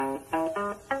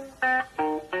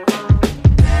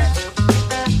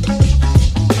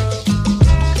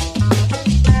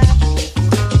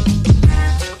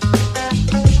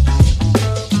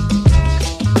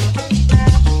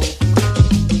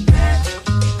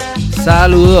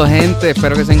Saludos, gente,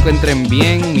 espero que se encuentren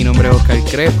bien. Mi nombre es Oscar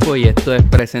Crespo y esto es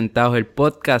Presentados el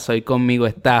Podcast. Hoy conmigo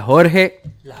está Jorge.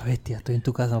 La bestia, estoy en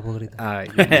tu casa, no puedo gritar. Ay,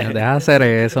 deja hacer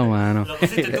eso, mano. Lo que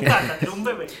hiciste en tu casa, eres un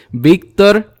bebé.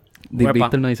 Víctor. Huepa.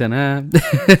 Víctor no dice nada.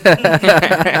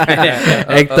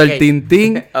 Héctor Ok.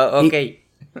 Tintín. Ok.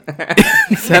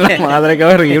 Sea la madre, qué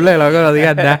horrible, loco, no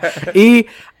digas nada. Y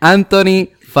Anthony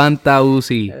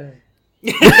Fantausi.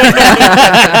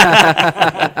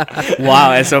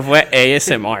 Wow, eso fue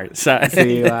ASMR. ¿sabes?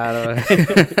 Sí, claro.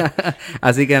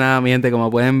 Así que nada, mi gente, como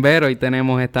pueden ver, hoy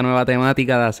tenemos esta nueva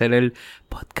temática de hacer el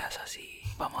podcast así.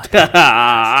 Vamos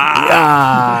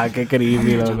a... ¡Qué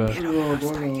creepy, loco!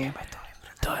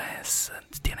 Entonces,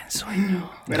 ¿tienen sueño?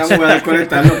 Mira, me voy a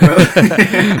desconectar, no puedo.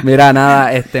 Mira,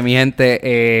 nada, mi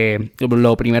gente,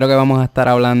 lo primero que vamos a estar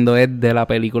hablando es de la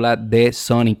película de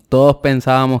Sonic. Todos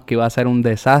pensábamos que iba a ser un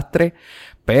desastre,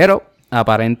 pero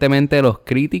aparentemente los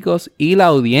críticos y la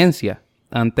audiencia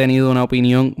han tenido una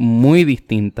opinión muy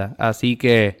distinta. Así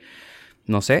que,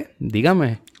 no sé,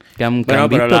 dígame, ¿qué han Bueno,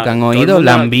 pero visto? ¿Qué han todo el oído?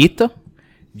 mundo- ¿La han visto?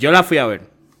 Yo la fui a ver.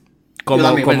 Yo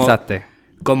también pensaste?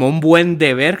 Como un buen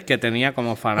deber que tenía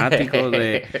como fanático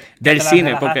del Te la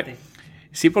cine. relajaste.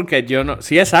 Porque yo no...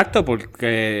 Sí, exacto,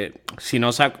 porque si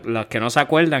no los que no se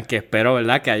acuerdan, que espero,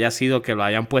 ¿verdad? Que haya sido que lo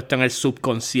hayan puesto en el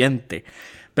subconsciente.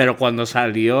 Pero cuando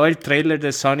salió el trailer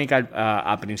de Sonic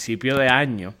a principio de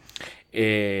año,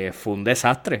 fue un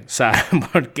desastre. O sea,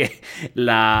 porque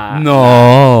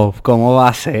No, ¿cómo va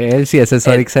a ser? Si ese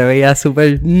Sonic se veía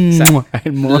súper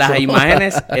hermoso. las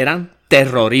imágenes eran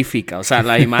terroríficas. O sea,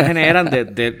 las imágenes eran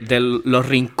de los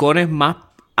rincones más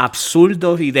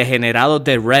absurdos y degenerados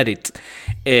de Reddit,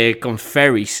 con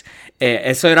fairies.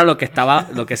 Eso era lo que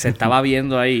se estaba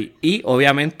viendo ahí. Y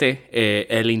obviamente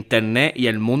el internet y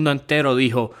el mundo entero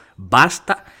dijo,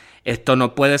 basta, esto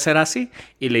no puede ser así.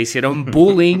 Y le hicieron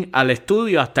bullying al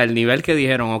estudio hasta el nivel que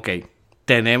dijeron, ok,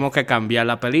 tenemos que cambiar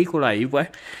la película. Y pues,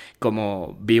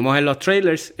 como vimos en los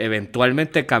trailers,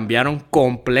 eventualmente cambiaron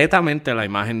completamente la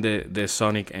imagen de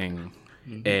Sonic en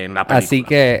la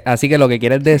película. Así que lo que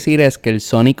quieres decir es que el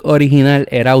Sonic original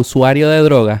era usuario de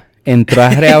droga, entró a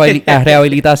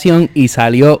rehabilitación y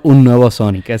salió un nuevo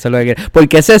Sonic. Eso es lo que quiere.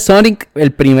 Porque ese Sonic,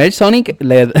 el primer Sonic,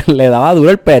 le daba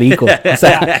duro el perico. O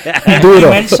sea, El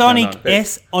duro. primer Sonic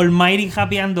es Almighty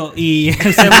japeando y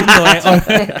el segundo es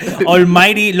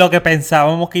Almighty lo que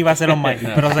pensábamos que iba a ser Almighty,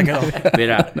 pero se quedó.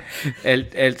 Mira,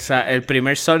 el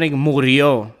primer Sonic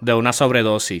murió de una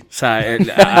sobredosis, o sea,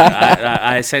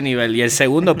 a ese nivel. Y el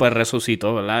segundo, pues,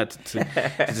 resucitó, ¿verdad?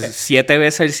 7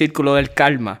 veces el círculo del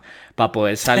karma para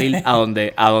poder salir a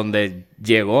donde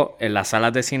llegó en las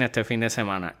salas de cine este fin de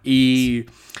semana. Y,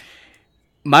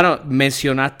 mano,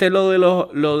 mencionaste lo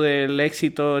del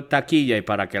éxito de taquilla y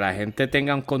para que la gente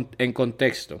tenga en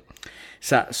contexto. O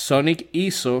sea, Sonic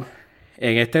hizo...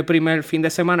 En este primer fin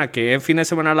de semana, que es fin de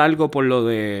semana largo por lo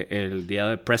del día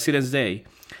de President's Day,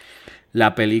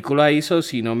 la película hizo,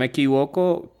 si no me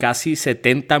equivoco, casi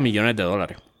 $70 millones.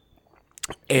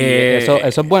 Eso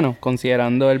es bueno,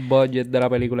 considerando el budget de la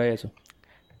película y eso.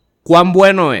 ¿Cuán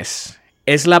bueno es?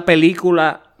 Es la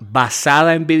película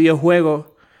basada en videojuegos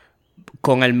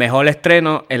con el mejor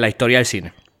estreno en la historia del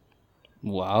cine.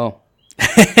 Wow.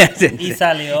 Y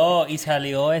salió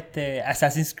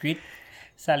Assassin's Creed,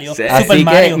 salió Sí. Super Así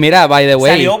Mario. que, mira, by the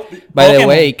Salió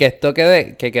way, que esto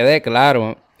quede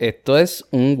claro. Esto es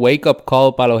un wake-up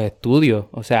call para los estudios.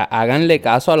 O sea, háganle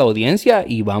caso a la audiencia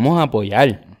y vamos a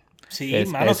apoyar. Sí,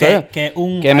 mano, eso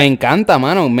que me encanta,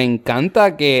 mano. Me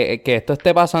encanta que esto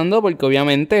esté pasando porque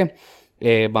obviamente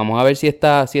vamos a ver si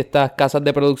estas casas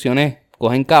de producciones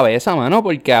cogen cabeza, mano.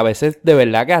 Porque a veces de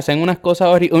verdad que hacen unas cosas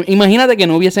horribles. Imagínate que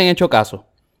no hubiesen hecho caso.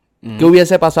 ¿Qué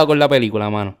hubiese pasado con la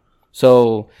película, mano?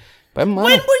 So, pues, mano.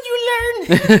 When would you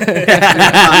learn?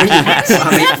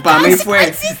 Para mí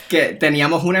fue que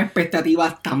teníamos una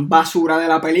expectativa tan basura de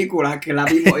la película que la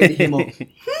vimos y dijimos,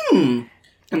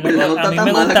 en verdad no A está mí tan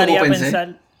me mala gustaría como pensé.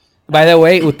 pensar. By the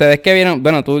way, ustedes que vieron,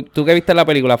 bueno, tú que viste la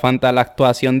película, Fanta, la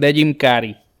actuación de Jim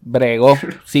Carrey, bregó,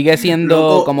 sigue siendo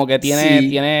Loco, como que sí.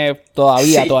 tiene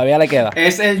todavía le queda.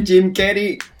 Es el Jim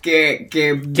Carrey que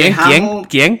 ¿Quién? dejamos...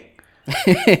 ¿Quién?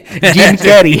 Jim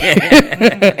Carrey.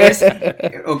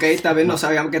 Ok, esta vez no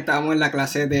sabíamos que estábamos en la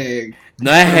clase de...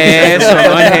 No es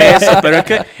eso, pero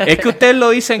es que ustedes lo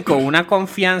dicen con una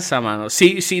confianza, mano.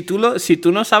 Si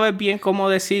tú no sabes bien cómo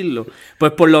decirlo,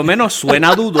 pues por lo menos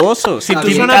suena dudoso. Si tú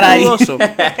Jim suenas Carrey. dudoso,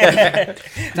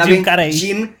 Está Jim bien, Carrey.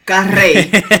 Jim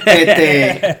Carrey.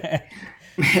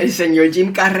 El señor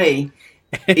Jim Carrey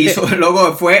hizo,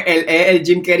 luego fue el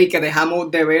Jim Carrey que dejamos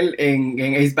de ver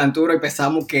en Ace Ventura y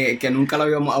pensamos que nunca lo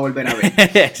íbamos a volver a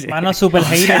ver. Mano, super O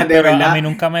sea, hater, de pero verdad. a mí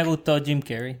nunca me gustó Jim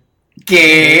Carrey.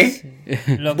 ¿Qué?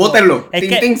 Loco, Bótenlo. Es Tin,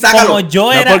 que tin, sácalo. como yo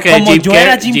No, era, porque como yo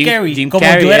era Jim Jim Carrey, Jim como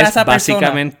Carrey yo era es esa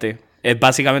persona. es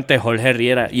básicamente Jorge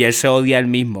Riera y él se odia él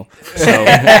mismo. So,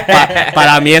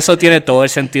 para mí eso tiene todo el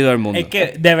sentido del mundo. Es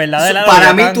que de verdad, de la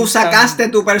Para mí tú sacaste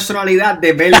tu personalidad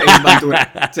de ver el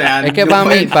Ventura. O sea, Es que no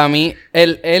fue- para mí,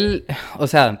 o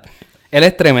sea, él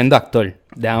es tremendo actor.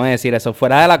 Déjame decir eso.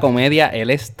 Fuera de la comedia, él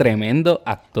es tremendo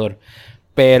actor.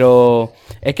 Pero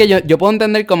es que yo puedo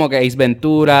entender como que Ace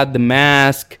Ventura, The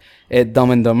Mask,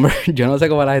 Dumb and Dumber. Yo no sé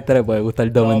cómo a la gente le puede gustar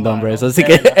Dumb and Dumber. mano, Eso sí de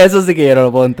que, verdad. eso sí que yo no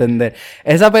lo puedo entender.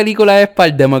 Esa película es para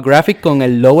el demographic con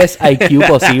el lowest IQ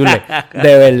posible.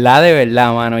 De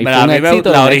verdad, mano. Y Pero fue a un mí me éxito,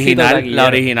 gusta un éxito la taquillero.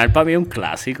 original para mí es un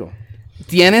clásico.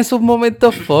 Tiene sus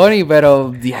momentos funny,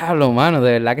 pero diablo, mano,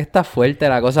 de verdad que está fuerte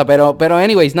la cosa. Pero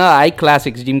anyways, nada, hay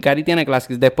classics. Jim Carrey tiene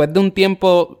classics. Después de un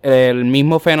tiempo, el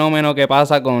mismo fenómeno que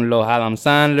pasa con los Adam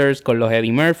Sandlers, con los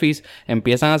Eddie Murphys,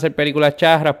 empiezan a hacer películas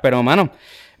charras, pero mano,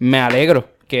 me alegro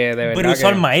que de verdad Bruce que...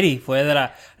 Almighty fue de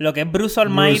la... Lo que es Bruce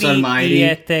Almighty, Almighty.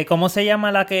 y ¿cómo se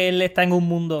llama la que él está en un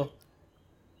mundo?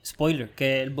 Spoiler,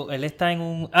 que él está en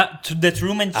un... The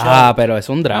Truman Show. Ah, pero es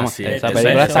un drama. Ah, sí, Esa ese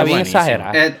película es está bien buenísimo.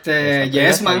 exagerada.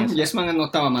 Yes Man no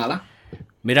estaba mala.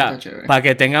 Mira, Está chévere. para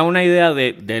que tengan una idea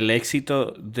del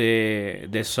éxito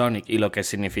de Sonic y lo que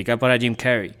significa para Jim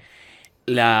Carrey,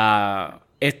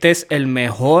 este es el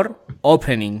mejor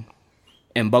opening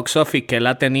en box office que él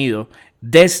ha tenido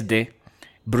desde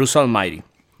Bruce Almighty.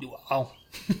 Wow.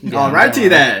 Alrighty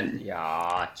then.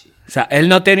 O sea, él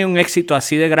no tiene un éxito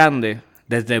así de grande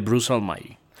desde Bruce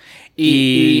Almighty.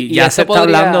 Y ya eso se está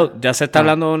podría- hablando, ya se está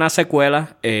hablando de una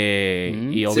secuela y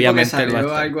Sí, porque obviamente él va a salió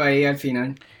estar. algo ahí al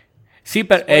final. Sí,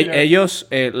 pero ellos,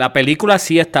 la película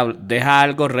sí deja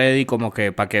algo ready como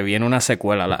que para que viene una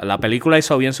secuela. La película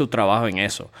hizo bien su trabajo en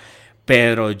eso.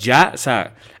 Pero ya, o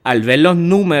sea, al ver los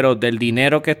números del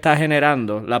dinero que está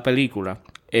generando la película,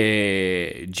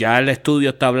 ya el estudio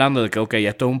está hablando de que, ok,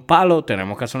 esto es un palo,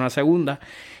 tenemos que hacer una segunda.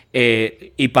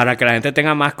 Y para que la gente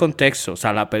tenga más contexto, o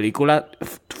sea, la película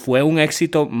fue un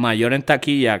éxito mayor en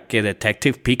taquilla que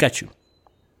Detective Pikachu.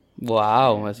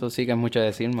 Wow, eso sí que es mucho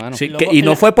decir, mano. Sí, Luego, y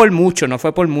no fue por mucho,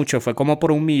 fue como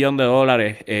por $1 millón,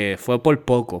 fue por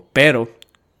poco, pero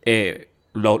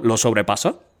lo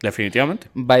sobrepasó, definitivamente.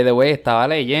 By the way, estaba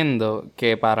leyendo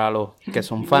que para los que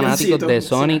son fanáticos de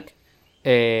Milloncito, Sonic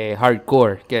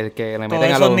hardcore, que le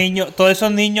meten a los... Todos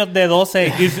esos niños de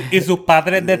 12 y sus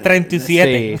padres de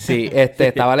 37. Sí,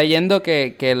 estaba leyendo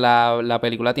que la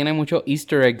película tiene muchos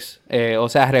easter eggs, o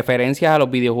sea, referencias a los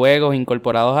videojuegos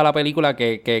incorporados a la película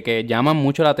que llaman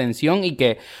mucho la atención y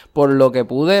que por lo que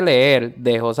pude leer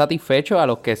dejó satisfecho a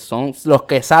los que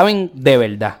saben de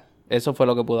verdad. Eso fue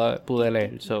lo que pude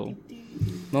leer. So,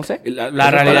 no sé.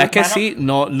 La realidad es que sí,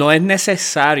 no es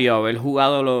necesario haber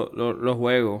jugado los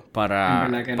juegos En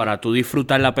verdad que no. para tú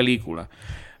disfrutar la película.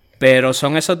 Pero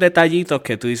son esos detallitos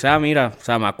que tú dices, mira, o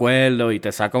sea, me acuerdo y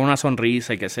te saca una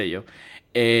sonrisa y qué sé yo.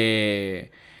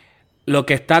 Lo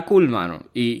que está cool, mano,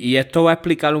 y esto va a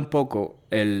explicar un poco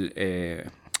el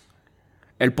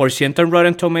porciento en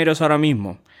Rotten Tomatoes ahora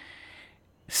mismo.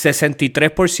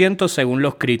 63% según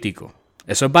los críticos.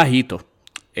 Eso es bajito.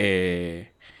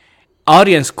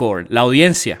 Audience score, la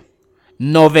audiencia,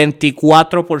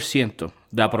 94%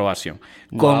 de aprobación.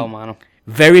 Wow, mano.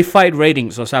 Verified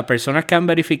ratings, o sea, personas que han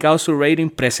verificado su rating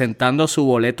presentando su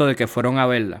boleto de que fueron a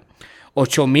verla.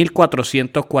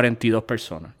 8,442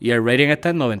 personas. Y el rating está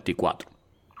en 94.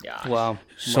 Wow.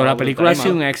 La película ha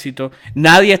sido un éxito.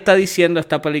 Nadie está diciendo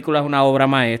esta película es una obra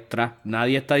maestra.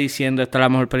 Nadie está diciendo esta es la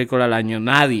mejor película del año.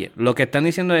 Nadie. Lo que están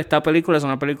diciendo de esta película es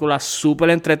una película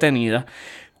súper entretenida.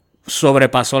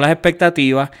 Sobrepasó las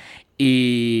expectativas.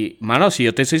 Y, mano, si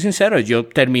yo te soy sincero, yo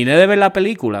terminé de ver la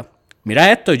película.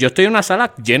 Mira esto, yo estoy en una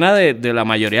sala llena de la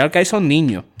mayoría de los que hay son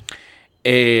niños.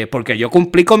 Porque yo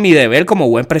cumplí con mi deber como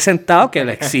buen presentado, que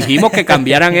le exigimos que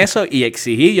cambiaran eso y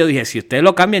exigí. Yo dije, si ustedes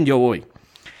lo cambian, yo voy.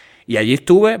 Y allí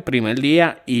estuve, primer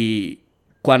día, y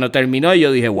cuando terminó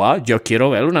yo dije, wow, yo quiero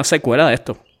ver una secuela de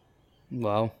esto.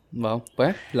 Wow.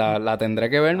 Pues la tendré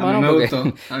que ver, A mí mano, me porque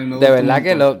gustó, a mí me de gustó verdad un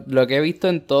que montón. lo que he visto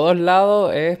en todos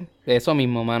lados es eso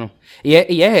mismo, mano. Y es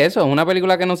eso, es una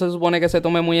película que no se supone que se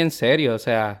tome muy en serio, o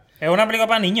sea... Es una película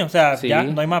para niños, o sea, Sí, ya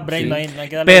no hay más break, sí. no hay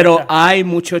que darle Pero vuelta. hay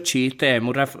muchos chistes, hay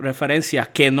muchas referencias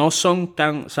que no son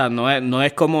tan... O sea, no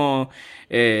es como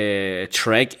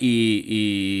Shrek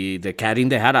y The Cat in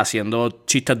the Hat haciendo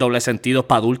chistes doble sentido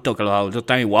para adultos, que los adultos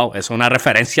están igual. Eso es una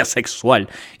referencia sexual.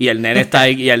 Y el nene está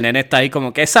ahí,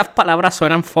 como que esas palabras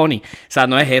suenan funny. O sea,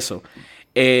 no es eso.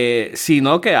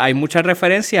 Sino que hay muchas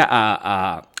referencias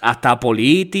hasta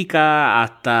política,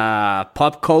 hasta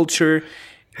pop culture,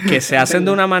 que se hacen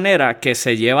de una manera que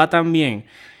se lleva tan bien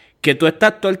que tú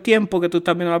estás todo el tiempo que tú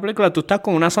estás viendo la película, tú estás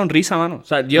con una sonrisa, mano. O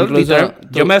sea, yo, Incluso,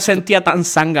 yo me sentía tan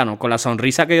zángano con la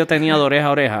sonrisa que yo tenía de oreja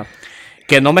a oreja,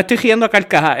 que no me estoy riendo a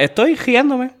carcajadas, estoy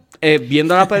riéndome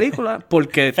viendo la película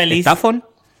porque Feliz. está fun.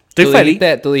 Estoy feliz.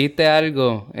 Tú dijiste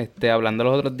algo, hablando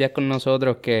los otros días con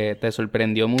nosotros, que te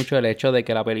sorprendió mucho el hecho de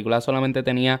que la película solamente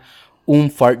tenía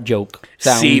un fart joke. O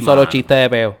sea, Sí, un solo mano. chiste de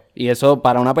peo. Y eso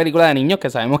para una película de niños que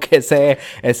sabemos que ese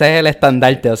es el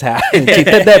estandarte. O sea,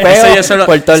 chistes de peo Eso yo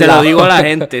por todos se lo lados. digo a la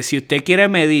gente. Si usted quiere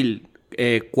medir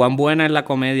cuán buena es la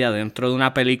comedia dentro de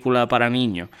una película para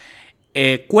niños,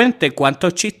 cuente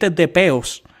cuántos chistes de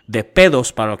pedos,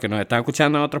 para los que nos están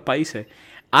escuchando en otros países,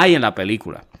 hay en la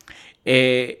película.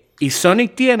 Y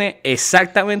Sonic tiene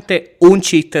exactamente un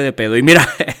chiste de pedo. Y mira,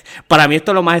 para mí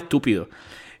esto es lo más estúpido.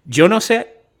 Yo no sé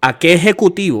a qué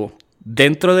ejecutivo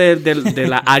dentro de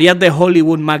las áreas de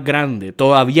Hollywood más grandes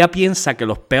todavía piensa que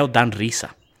los peos dan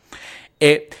risa.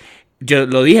 Yo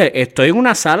lo dije, estoy en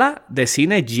una sala de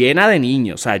cine llena de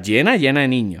niños, o sea, llena de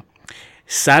niños.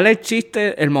 Sale el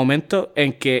chiste, el momento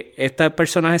en que este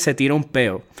personaje se tira un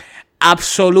peo.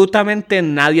 Absolutamente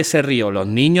nadie se rió. Los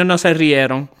niños no se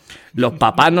rieron, los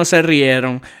papás no se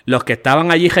rieron, los que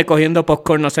estaban allí recogiendo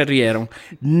popcorn no se rieron.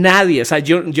 Nadie, o sea,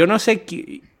 yo no sé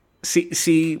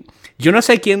yo no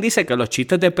sé quién dice que los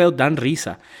chistes de peos dan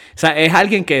risa. O sea, es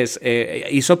alguien que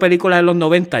hizo películas en los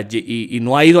 90 y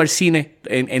no ha ido al cine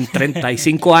en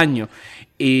 35 años.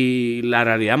 Y la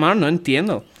realidad, mano, no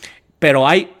entiendo. Pero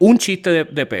hay un chiste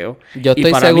de peo. Yo y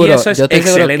estoy para seguro, mí eso es yo estoy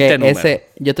seguro excelente que número.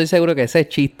 yo estoy seguro que ese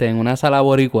chiste en una sala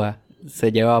boricua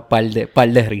se lleva par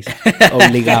de risas.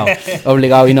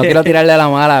 Obligado. Y no quiero tirarle a la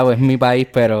mala, pues es mi país,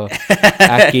 pero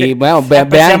aquí, bueno, vean,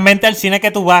 Especialmente al cine que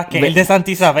tú vas, que es el de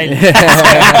Santa Isabel.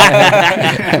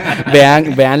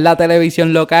 vean la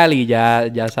televisión local y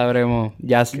ya sabremos,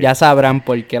 ya sabrán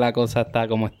por qué la cosa está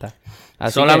como está.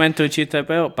 Así Solamente un chiste de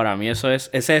peo, para mí ese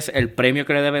es el premio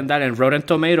que le deben dar en Rotten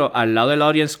Tomatoes. Al lado del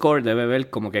audience score debe ver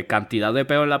como que cantidad de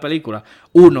peo en la película.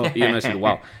 Y uno decir,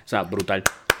 wow, o sea, brutal.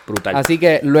 Así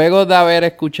que luego de haber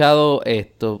escuchado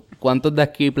esto, ¿cuántos de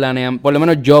aquí planean? Por lo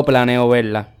menos yo planeo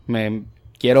verla.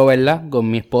 Quiero verla con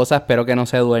mi esposa, espero que no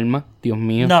se duerma. Dios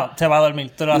mío. No, se va a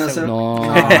dormir, te lo No aseguro.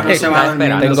 No se va a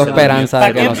dormir. Tengo esperanza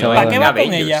de que no se ¿Para vaya. qué va con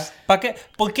Avengers. ella? ¿Por qué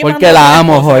Porque mandas la a tu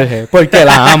amo, esposa? Jorge. Porque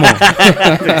la amo.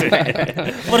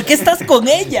 ¿Por qué estás con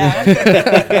ella?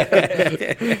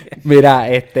 Mira,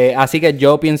 así que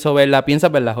yo pienso verla.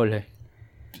 ¿Piensas verla, Jorge?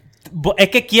 Es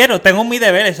que tengo mi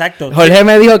deber, exacto. Jorge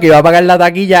me dijo que iba a pagar la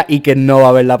taquilla y que no va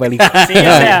a ver la película. Sí, o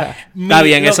sea, Está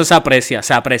bien, eso se aprecia.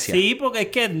 Sí, porque es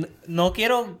que no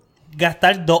quiero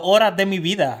gastar 2 horas de mi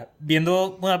vida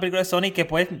viendo una película de Sonic que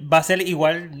pues va a ser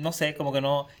igual, no sé, como que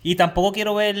no. Y tampoco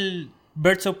quiero ver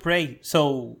Birds of Prey,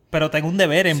 pero tengo un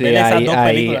deber en Sí, ver esas dos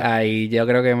películas. ahí yo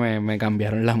creo que me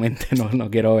cambiaron la mente. No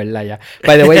quiero verla ya.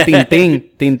 By the way,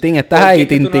 Tintín, ¿estás ahí, ¿Por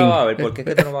qué es que tú no Tintín? la vas a ver? ¿Por qué es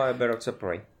que tú no vas a ver Birds of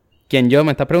Prey? ¿Quién yo?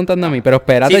 Me estás preguntando a mí, pero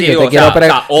espérate, Sí, yo digo, te quiero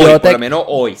preguntar. hoy, por lo menos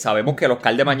hoy. Sabemos que el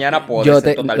Oscar de mañana puede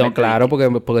ser totalmente No, claro,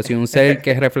 distinto. porque soy un ser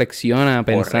que reflexiona,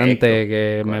 pensante,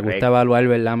 que me gusta correcto. evaluar,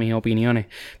 ¿verdad? Mis opiniones.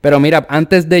 Pero mira,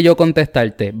 antes de yo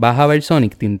contestarte, ¿vas a ver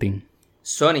Sonic, Tintín?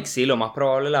 Sonic sí, lo más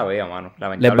probable la vea, mano.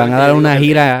 Les van a dar una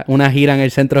gira en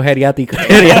el centro geriátrico.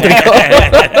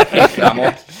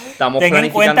 Estamos Ten en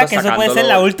cuenta que eso puede ser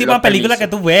la última película que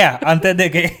tú... tú veas antes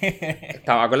de que...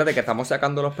 Acuérdate que estamos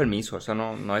sacando los permisos. Eso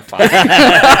no es fácil.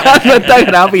 No es tan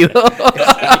rápido.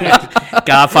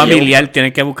 Cada familiar,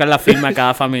 tienen que buscar la firma de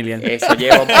cada familiar. Eso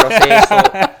lleva un proceso.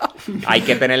 Hay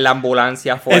que tener la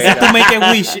ambulancia afuera. Ese es tu Make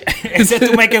a Wish. Ese es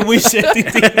tu Make a Wish.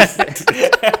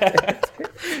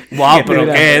 Wow, pero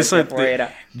Mira, ¿qué es eso?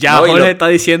 fuera. Ya No, y Jorge lo- está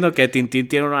diciendo que Tintín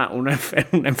tiene una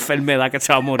enfermedad que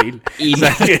se va a morir.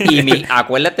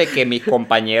 Acuérdate que mis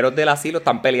compañeros del asilo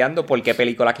están peleando por qué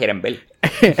película quieren ver.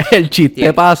 El chiste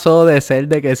Tiene- pasó de ser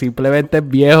de que simplemente es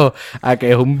viejo a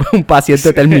que es un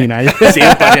paciente terminal. Sí,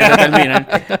 para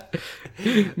terminar.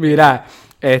 Mira,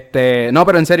 no,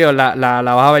 pero en serio, la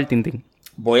vas a ver, Tintín.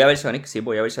 Voy a ver Sonic, sí,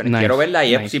 voy a ver Sonic. Nice, Quiero verla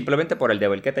y nice. es simplemente por el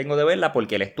deber que tengo de verla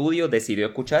porque el estudio decidió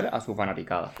escuchar a su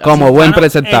fanaticada. Como buen Bueno,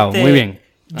 presentado, muy bien.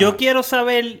 Yo quiero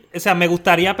saber, o sea, me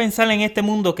gustaría pensar en este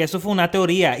mundo que eso fue una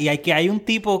teoría y hay un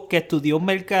tipo que estudió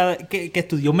que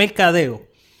estudió mercadeo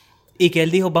y que él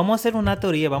dijo, vamos a hacer una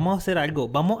teoría, vamos a hacer algo,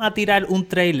 vamos a tirar un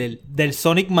trailer del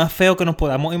Sonic más feo que nos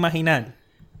podamos imaginar.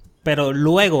 Pero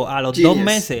luego, a los 2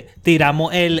 meses,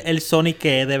 tiramos el Sonic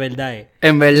que de verdad es.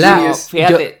 En verdad, Genius.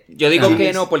 Fíjate, yo digo Ajá.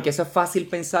 que no, porque eso es fácil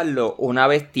pensarlo una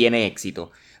vez tiene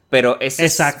éxito. Pero eso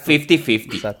Exacto. es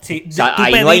 50-50. Exacto. Sí, O sea, tú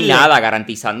ahí no hay pedirle- nada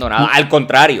garantizando nada. Al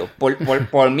contrario,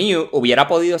 por mí hubiera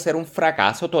podido ser un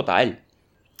fracaso total.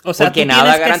 O sea, Porque tú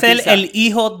nada tienes que ser garantiza. el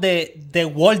hijo de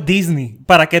Walt Disney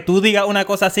para que tú digas una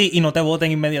cosa así y no te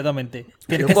voten inmediatamente.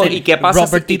 Tienes que Loco, ser ¿Y qué pasa,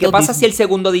 Robertito si Disney. el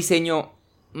segundo diseño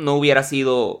no hubiera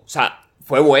sido... O sea,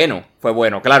 fue bueno.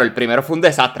 Claro, el primero fue un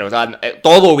desastre. O sea,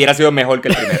 todo hubiera sido mejor que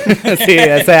el primero. Sí,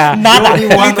 o sea, Nada, Yo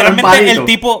dibujando literalmente el palito. el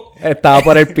tipo... estaba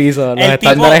por el piso. Los El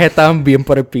tipo- estándares estaban bien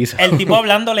por el piso. El tipo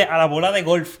hablándole a la bola de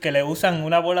golf que le usan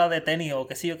una bola de tenis o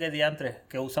qué sé yo qué diantres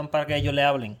que usan para que ellos le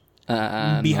hablen.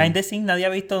 Behind the scenes, nadie ha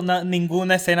visto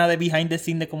ninguna escena de behind the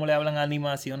scenes de cómo le hablan a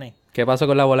animaciones. ¿Qué pasó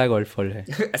con la bola de golf, Jorge?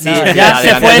 Sí, Nada, sí, ya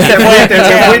se adelante.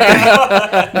 fue.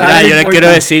 Mira, yo les quiero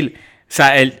decir, o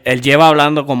sea, él lleva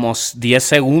hablando como 10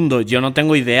 segundos. Yo no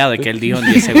tengo idea de qué él dijo en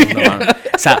 10 segundos, mano.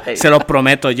 O sea, se los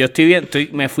prometo. Yo estoy bien,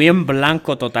 me fui en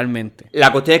blanco totalmente.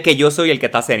 La cuestión es que yo soy el que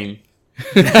está senil.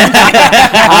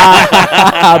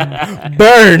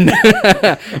 Burn.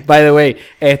 By the way,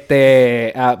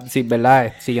 sí,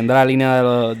 ¿verdad? Siguiendo la línea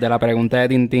de la pregunta de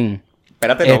Tintín.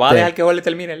 Espérate, ¿no va a Este- dejar que Jorge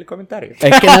termine el comentario?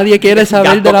 Es que nadie quiere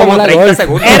saber Gastó de la como bola de 30 golf.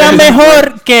 segundos. Era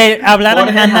mejor que hablaran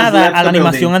Jorge a has nada left a la the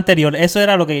animación building. anterior. Eso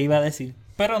era lo que iba a decir.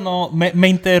 Pero no, me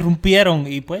interrumpieron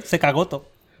y pues se cagó todo.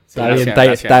 Está Gracias, bien,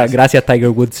 gracias. gracias, Tiger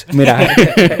Woods. Mira,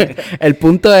 el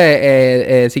punto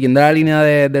es, siguiendo la línea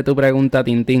de tu pregunta,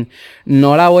 Tintín,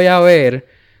 no la voy a ver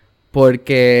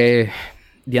porque,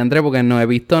 diantre, porque no he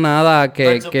visto nada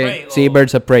Birds of Prey, sí, o-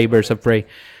 Birds of Prey.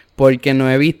 Porque no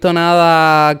he visto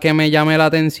nada que me llame la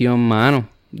atención, mano.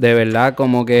 De verdad,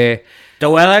 como que... Te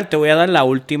voy a dar la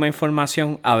última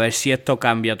información a ver si esto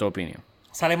cambia tu opinión.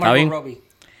 Sale ¿Está bien? Margot Robbie.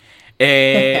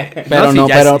 Pero no, sí,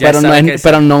 ya- pero, ya pero, no sabes es- que sí.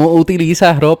 pero no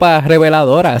utilizas ropa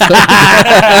reveladora.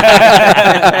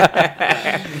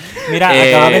 Mira,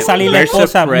 acaba de Eh, salir la Birds of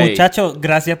esposa. Prey. Muchachos,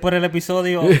 gracias por el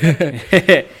episodio.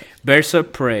 Birds of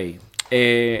Prey.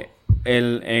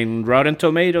 En Rotten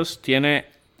Tomatoes tiene...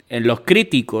 En los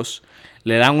críticos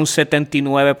le dan un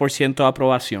 79% de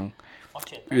aprobación.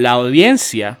 La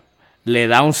audiencia le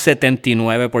da un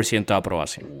 79% de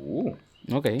aprobación.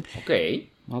 Ok, Ok.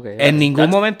 ok. En ningún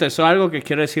momento, eso es algo que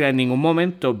quiero decir, en ningún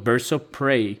momento Birds of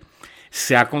Prey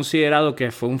se ha considerado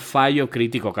que fue un fallo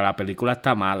crítico, que la película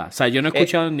está mala. O sea, yo no he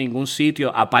escuchado en ningún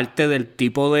sitio, aparte del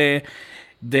tipo de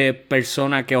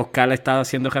persona que Oscar le estaba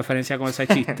haciendo referencia con ese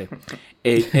chiste,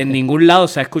 en ningún lado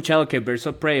se ha escuchado que Birds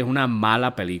of Prey es una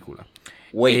mala película.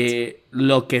 Wait.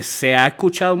 Lo que se ha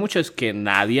escuchado mucho es que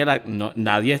nadie la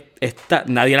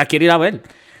quiere ir a ver. O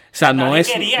sea, no Nadie es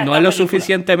quería lo esta película.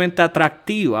 suficientemente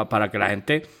atractiva para que la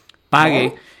gente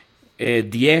pague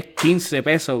 10, 15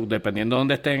 pesos, dependiendo de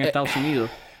dónde esté en Estados Unidos,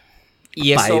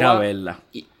 Y para eso ir a va, verla.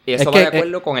 y eso Es va que, de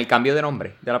acuerdo con el cambio de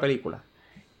nombre de la película.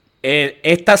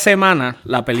 Esta semana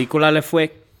la película le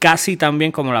fue casi tan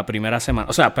bien como la primera semana.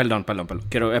 O sea, perdón,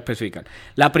 quiero especificar.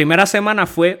 La primera semana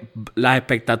las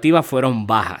expectativas fueron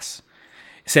bajas.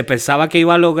 Se pensaba que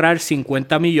iba a lograr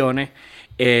 50 millones.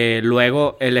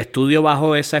 Luego el estudio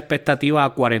bajó esa expectativa a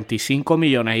 45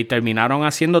 millones y terminaron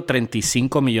haciendo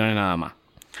 35 millones nada más.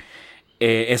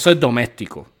 Eso es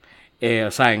doméstico.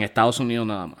 O sea, en Estados Unidos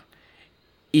nada más.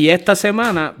 Y esta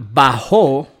semana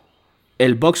bajó.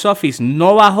 El box office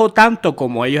no bajó tanto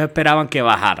como ellos esperaban que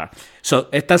bajara.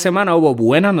 Esta semana hubo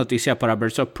buenas noticias para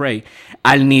Birds of Prey,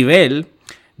 al nivel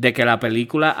de que la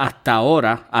película hasta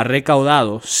ahora ha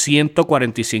recaudado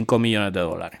 145 millones de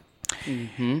dólares.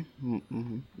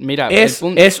 Mira, ¿Es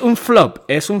un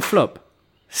flop?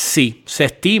 Sí, se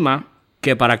estima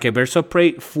que para que Birds of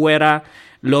Prey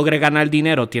logre ganar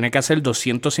dinero, tiene que hacer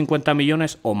 250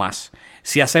 millones o más.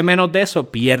 Si hace menos de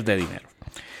eso, pierde dinero.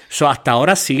 Hasta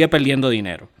ahora sigue perdiendo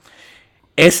dinero.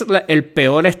 ¿Es el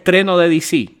peor estreno de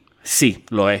DC? Sí,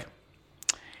 lo es.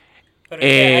 Pero es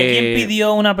que ¿alguien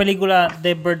pidió una película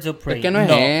de Birds of Prey? Es que no es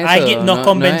eso, Nos no-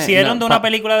 convencieron no es- de una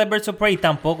película de Birds of Prey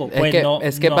tampoco. Pues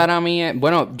es que no. para mí,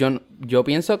 bueno, yo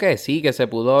pienso que sí, que se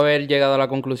pudo haber llegado a la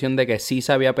conclusión de que sí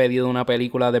se había pedido una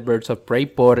película de Birds of Prey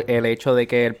por el hecho de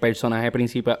que el personaje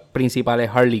principal es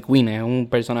Harley Quinn, es un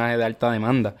personaje de alta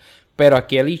demanda. Pero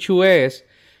aquí el issue es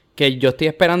que yo estoy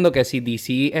esperando que si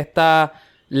DC está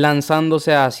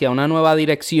lanzándose hacia una nueva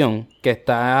dirección, que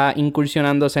está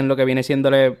incursionándose en lo que viene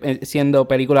siendo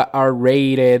películas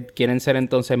R-rated, quieren ser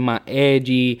entonces más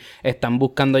edgy, están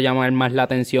buscando llamar más la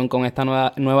atención con esta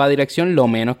nueva dirección, lo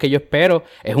menos que yo espero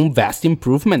es un vast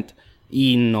improvement.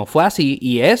 Y no fue así,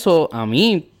 y eso a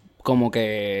mí como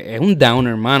que es un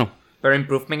downer, hermano. ¿Pero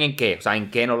improvement en qué? O sea, ¿en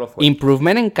qué no lo fue?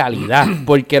 Improvement en calidad,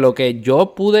 porque lo que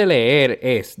yo pude leer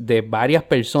es de varias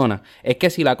personas, es que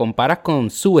si la comparas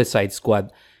con Suicide Squad,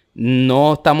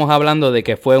 no estamos hablando de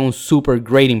que fue un super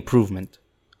great improvement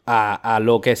a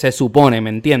lo que se supone, ¿me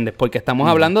entiendes? Porque estamos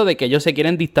hablando de que ellos se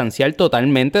quieren distanciar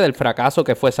totalmente del fracaso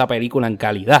que fue esa película en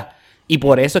calidad. Y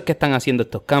por eso es que están haciendo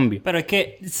estos cambios. Pero es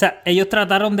que ellos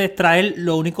trataron de extraer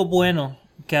lo único bueno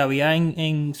que había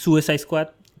en Suicide Squad.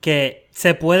 Que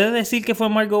se puede decir que fue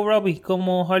Margot Robbie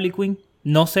como Harley Quinn.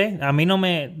 No sé, a mí no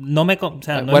me o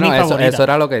sea, no bueno, es mi favorita. eso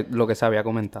era lo que se había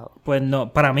comentado. Pues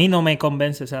no, para mí no me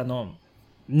convence, o sea, no,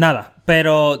 nada.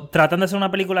 Pero tratan de hacer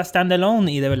una película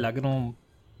standalone y de verdad que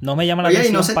no me llama la Oye,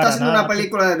 atención. ¿y no se está para haciendo nada. una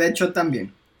película de Deadshot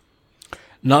también?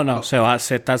 No,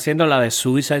 se está haciendo la de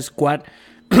Suicide Squad,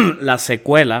 la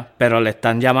secuela, pero le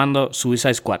están llamando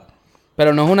Suicide Squad.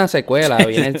 Pero no es una secuela,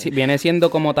 viene siendo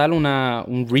como tal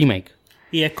un remake.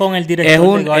 Y es con el director Es de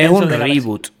un Guardians of the Galaxy.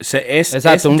 reboot.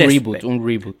 Exacto, un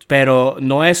reboot. Pero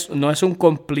no es un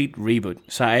complete reboot.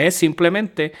 O sea, es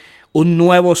simplemente un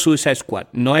nuevo Suicide Squad.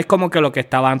 No es como que lo que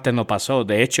estaba antes no pasó.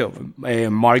 De hecho,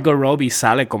 Margot Robbie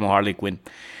sale como Harley Quinn.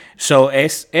 So,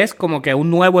 es como que un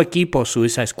nuevo equipo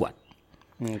Suicide Squad.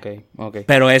 Ok.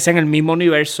 Pero es en el mismo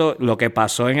universo. Lo que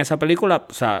pasó en esa película,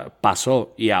 o sea,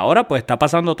 pasó. Y ahora pues está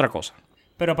pasando otra cosa.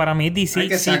 Pero para mí DC Hay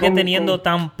que sigue sacar teniendo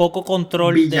tan poco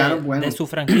control villanos buenos. de su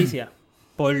franquicia.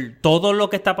 Por todo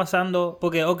lo que está pasando.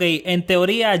 Porque, en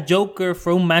teoría Joker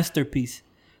fue un masterpiece.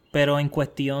 Pero en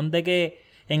cuestión de que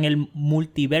en el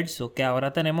multiverso que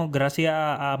ahora tenemos, gracias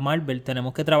a Marvel,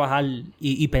 tenemos que trabajar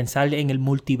y pensar en el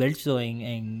multiverso,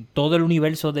 en todo el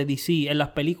universo de DC, en las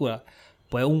películas.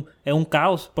 Pues es un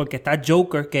caos. Porque está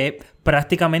Joker, que es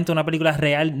prácticamente una película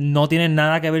real, no tiene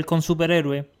nada que ver con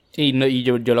superhéroes. Y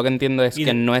yo lo que entiendo es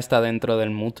que no está dentro del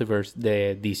multiverse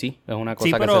de DC. Es una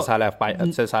cosa que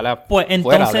se sale pues fuera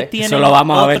entonces de. tiene Eso lo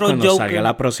vamos a ver otro cuando Joker. salga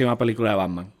la próxima película de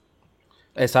Batman.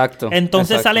 Exacto.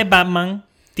 Entonces exacto. sale Batman.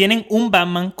 Tienen un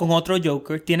Batman con otro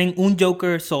Joker. Tienen un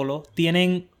Joker solo.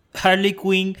 Tienen Harley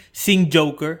Quinn sin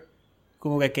Joker.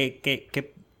 Como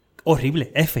que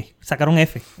horrible. F. Sacaron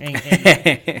F.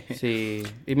 Sí.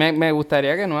 Y me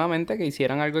gustaría que nuevamente que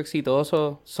hicieran algo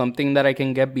exitoso. Something that I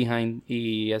can get behind.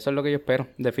 Y eso es lo que yo espero.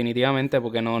 Definitivamente.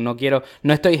 Porque no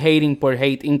estoy hating por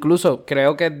hate. Incluso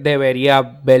creo que debería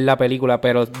ver la película.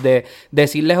 Pero de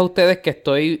decirles a ustedes que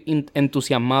estoy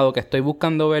entusiasmado, que estoy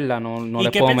buscando verla, no ¿Y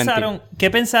les qué puedo pensaron, mentir.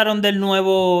 qué pensaron del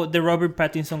nuevo de Robert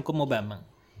Pattinson como Batman?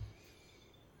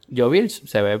 Yo vi,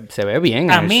 se ve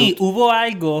bien. A en el mí suit. hubo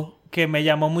algo que me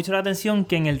llamó mucho la atención,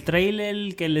 que en el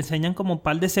trailer que le enseñan como un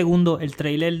par de segundos, el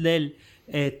trailer de él,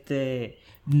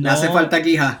 Le hace falta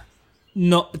quija.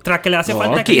 No, tras que le hace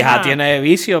falta Quija tiene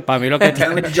vicio. Para mí lo que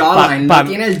Tiene el jawline, no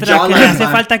tiene el tras que le jawline. hace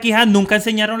man. falta quija, nunca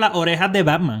enseñaron las orejas de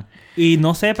Batman. Y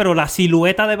no sé, pero la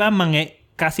silueta de Batman es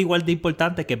casi igual de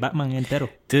importante que Batman entero.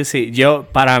 Tú sí,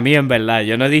 para mí en verdad,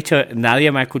 yo no he dicho, nadie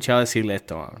me ha escuchado decirle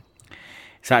esto, mano.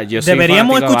 O sea, yo soy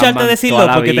Deberíamos fanático de escucharte Batman decirlo toda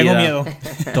la porque tengo vida, miedo.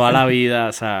 Toda la vida,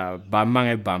 o sea, Batman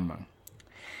es Batman.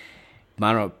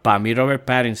 Mano, para mí Robert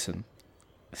Pattinson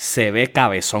se ve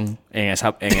cabezón en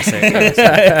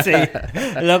ese. Sí.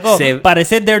 Loco,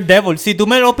 parece Daredevil. Si tú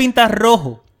me lo pintas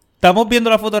rojo, estamos viendo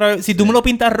la fotografía. Si tú me lo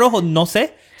pintas rojo, no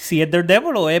sé si es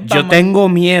Daredevil o es Batman. Yo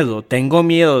tengo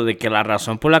miedo de que la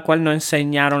razón por la cual no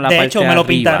enseñaron la parte de hecho, arriba. me lo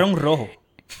pintaron rojo.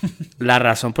 La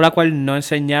razón por la cual no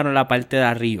enseñaron la parte de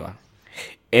arriba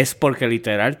es porque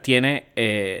literal tiene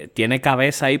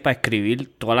cabeza ahí para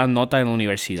escribir todas las notas en la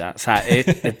universidad. O sea,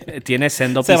 tiene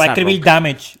sendo Se va a pizarrón. escribir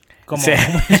damage. Como... Sí.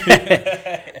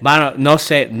 Bueno, no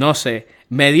sé.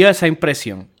 Me dio esa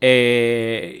impresión.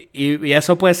 Y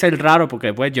eso puede ser raro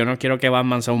porque pues yo no quiero que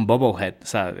Batman sea un bobblehead. O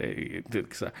sea,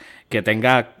 que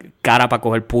tenga cara para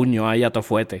coger puño ahí a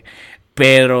tofuete.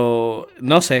 Pero,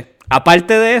 no sé.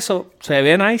 Aparte de eso, se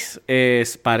ve nice.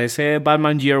 Parece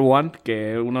Batman Year One,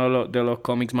 que es uno de los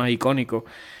cómics más icónicos.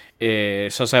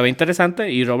 Eso se ve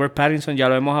interesante. Y Robert Pattinson, ya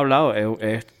lo hemos hablado,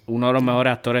 es uno de los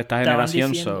mejores actores de esta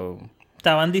generación.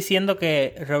 Estaban diciendo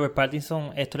que Robert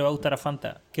Pattinson, esto le va a gustar a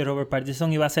Fanta, que Robert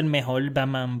Pattinson iba a ser mejor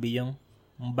Batman Beyond.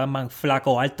 Un Batman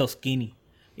flaco, alto, skinny.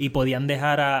 Y podían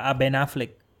dejar a Ben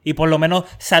Affleck. Y por lo menos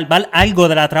salvar algo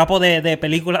del atrapo de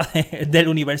películas del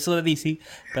universo de DC.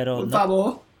 Pero Por no.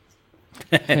 favor.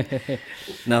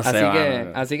 No sé.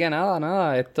 Así que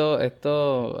nada.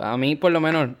 Esto a mí por lo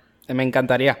menos me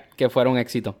encantaría que fuera un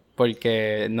éxito.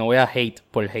 Porque no voy a hate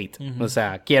por hate. O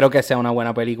sea, quiero que sea una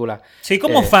buena película. Sí,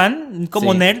 como fan,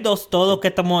 como sí. nerdos, todos que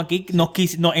estamos aquí, nos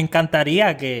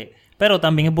encantaría que... Pero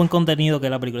también es buen contenido que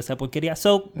la película sea porquería.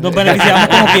 So, nos beneficiamos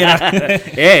como quiera.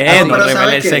 No, no pero revele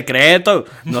 ¿sabes el qué? secreto.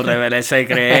 No revele el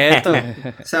secreto.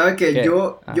 ¿Sabes qué? ¿Qué?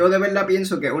 Yo de verdad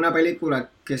pienso que es una película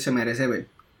que se merece ver.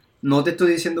 No te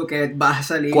estoy diciendo que vas a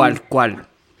salir... ¿Cuál?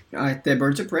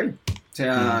 Birds of Prey. O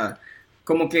sea,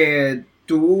 como que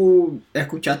tú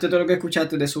escuchaste todo lo que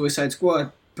escuchaste de Suicide Squad,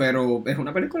 pero es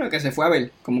una película que se fue a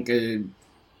ver. Como que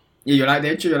Y de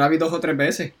hecho, yo la vi 2 o 3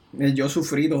 veces. Yo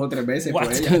sufrí 2 o 3 veces por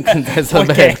What? ella. Eso ¿Por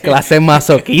de qué? clase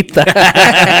masoquista.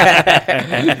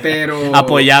 Pero...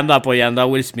 Apoyando a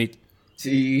Will Smith.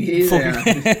 Sí,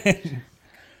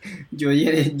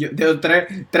 de los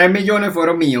 3 millones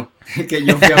fueron míos. Que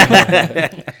yo fui a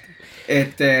ver.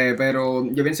 Pero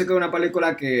yo pienso que es una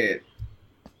película que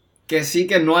sí,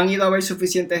 que no han ido a ver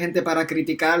suficiente gente para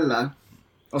criticarla.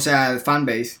 O sea, el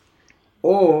fanbase.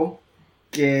 O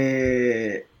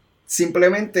que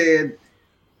simplemente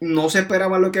no se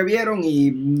esperaban lo que vieron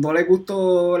y no les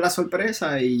gustó la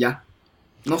sorpresa y ya.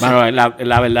 No sé. Bueno,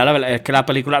 la verdad es que la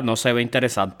película no se ve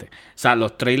interesante. O sea,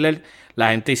 los trailers,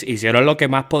 la gente hicieron lo que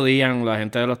más podían, la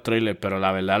gente de los trailers, pero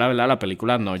la verdad, la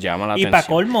película no llama la Y atención. para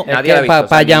colmo, Es Nadie la ha que visto, o sea,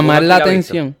 para ninguno llamar aquí la la ha visto.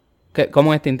 atención.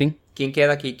 ¿Cómo es, Tintín? ¿Quién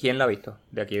queda aquí? ¿Quién la ha visto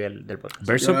de aquí del podcast?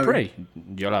 Birds Yo la of vi. Prey,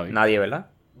 yo la vi. Nadie, ¿verdad?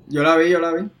 Yo la vi.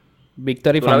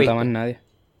 Víctor y ¿Tú la Fanta, viste? más nadie.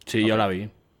 Sí, yo la vi.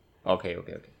 Ok.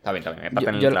 Está bien. Es para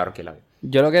tener Yo- claro quién la vi.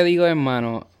 Yo lo que digo,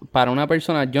 hermano, para una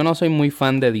persona, yo no soy muy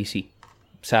fan de DC.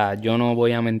 O sea, yo no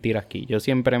voy a mentir aquí. Yo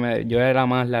era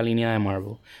más la línea de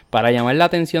Marvel. Para llamar la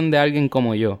atención de alguien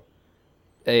como yo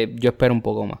espero un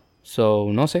poco más. So,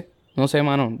 no sé,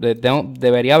 mano.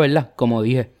 Debería verla, como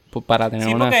dije, para tener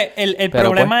sí, una... porque el Pero,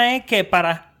 problema es que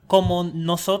como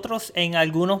nosotros en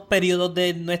algunos periodos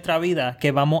de nuestra vida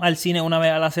que vamos al cine una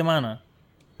vez a la semana,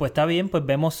 pues está bien, pues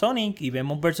vemos Sonic y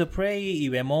vemos Birds of Prey y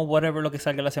vemos whatever lo que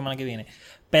salga la semana que viene.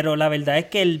 Pero la verdad es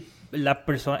que el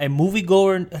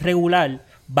moviegoer regular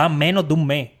va menos de un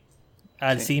mes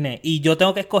al cine. Y yo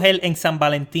tengo que escoger en San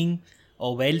Valentín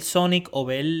o ver Sonic o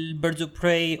ver Birds of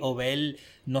Prey o ver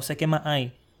no sé qué más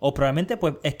hay. O probablemente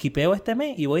pues esquipeo este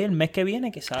mes y voy el mes que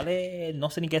viene, que sale, no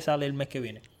sé ni qué sale el mes que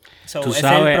viene. So, Tú ese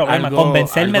sabes, es el problema, algo-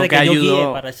 convencerme algo de que que yo guíe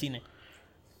ayudó- para el cine.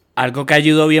 Algo que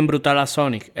ayudó bien brutal a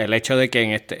Sonic, el hecho de que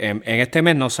en este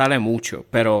mes no sale mucho,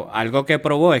 pero algo que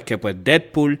probó es que pues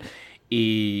Deadpool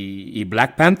y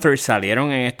Black Panther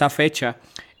salieron en esta fecha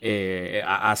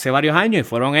hace varios años y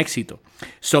fueron éxitos.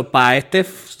 So, para este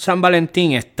San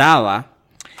Valentín estaba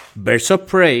Birds of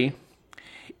Prey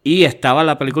y estaba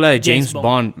la película de James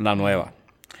Bond, la nueva.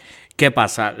 ¿Qué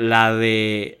pasa? La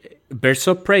de Birds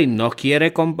of Prey no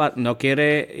quiere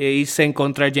irse en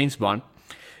contra de James Bond.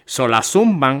 So la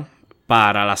zumban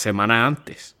para la semana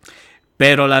antes.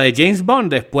 Pero la de James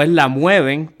Bond después la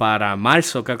mueven para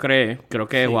marzo, creo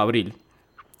que es o abril.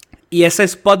 Y ese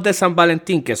spot de San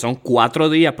Valentín, que son 4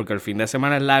 días, porque el fin de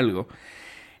semana es largo,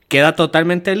 queda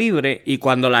totalmente libre. Y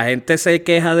cuando la gente se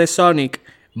queja de Sonic,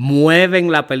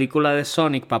 mueven la película de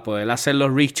Sonic para poder hacer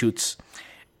los reshoots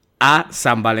a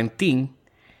San Valentín.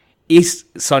 Y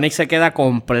Sonic se queda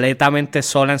completamente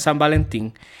sola en San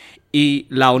Valentín. Y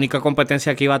la única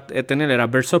competencia que iba a tener era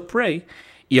Birds of Prey.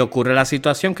 Y ocurre la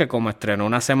situación que como estrenó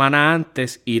una semana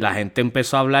antes y la gente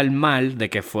empezó a hablar mal de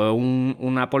que fue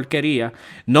una porquería.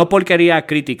 No porquería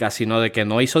crítica, sino de que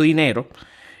no hizo dinero.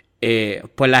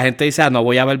 Pues la gente dice, no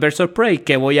voy a ver Birds of Prey.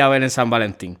 ¿Qué voy a ver en San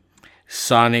Valentín?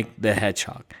 Sonic the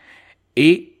Hedgehog.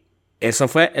 Y esa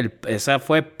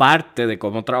fue parte de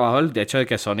cómo trabajó el hecho de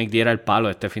que Sonic diera el palo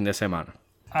este fin de semana.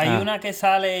 Hay una que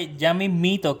sale ya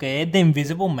mismito que es The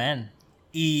Invisible Man.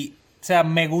 Y, o sea,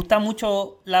 me gusta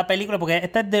mucho la película porque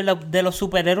esta es de los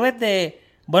superhéroes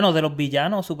bueno, de los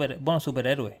villanos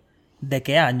superhéroes. ¿De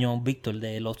qué año, Víctor?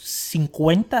 ¿De los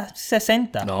 50,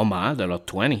 60? No más, de los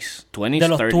 20s. De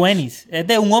los 20s. Es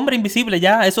de un hombre invisible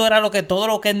ya. Eso era todo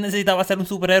lo que necesitaba ser un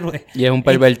superhéroe. Y es un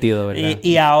pervertido, ¿verdad?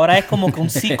 Y ahora es como que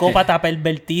un psicópata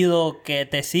pervertido que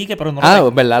te sigue, pero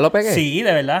no ¿verdad lo pegué? Sí,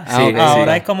 de verdad. Ah, ok,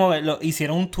 Ahora sí. es como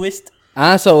hicieron un twist.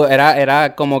 So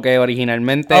era como que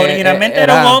originalmente...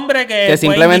 Era un hombre que fue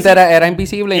simplemente invisible. era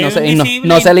invisible y, Era y invisible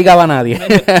no se ligaba a nadie.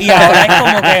 Y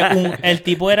ahora es como que el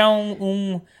tipo era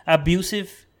un abusive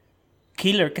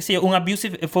killer, qué sé yo,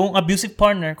 fue un abusive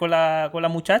partner con la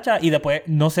muchacha y después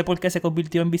no sé por qué se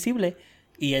convirtió en invisible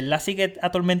y él la sigue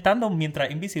atormentando mientras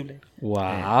es invisible.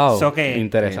 Wow, So que-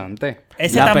 interesante.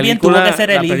 Ese también tuvo que ser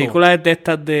el La hijo. película es de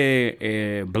estas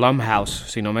de Blumhouse,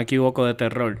 si no me equivoco, de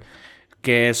terror,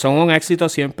 que son un éxito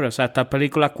siempre. O sea, estas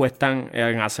películas cuestan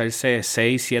en hacerse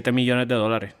 6, 7 millones de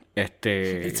dólares.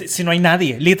 Si no hay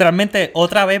nadie. Literalmente,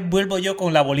 otra vez vuelvo yo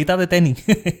con la bolita de tenis.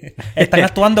 Están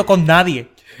actuando con nadie.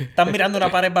 Están mirando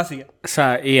una pared vacía. O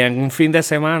sea, y en un fin de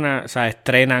semana, o sea,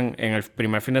 estrenan en el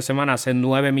primer fin de semana, hacen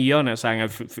 9 millones. O sea,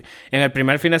 en el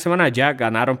primer fin de semana ya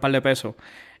ganaron un par de pesos.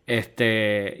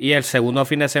 Y el segundo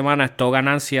fin de semana es todo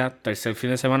ganancia. Tercer fin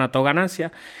de semana todo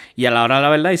ganancia. Y a la hora de la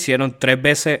verdad hicieron 3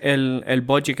 veces el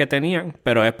budget que tenían.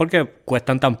 Pero es porque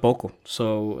cuestan tan poco.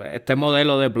 So, este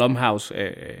modelo de Blumhouse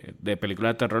de película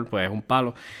de terror pues es un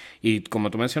palo. Y como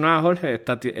tú mencionabas, Jorge,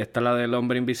 esta la del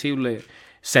hombre invisible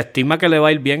se estima que le va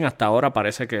a ir bien. Hasta ahora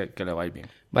parece que le va a ir bien.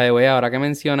 Vaya, güey, ahora que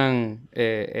mencionan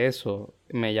eso,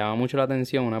 me llama mucho la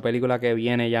atención una película que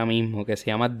viene ya mismo, que se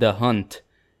llama The Hunt.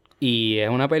 Y es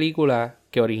una película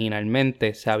que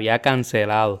originalmente se había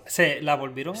cancelado. ¿Se la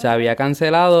volvieron? Se había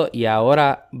cancelado y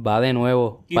ahora va de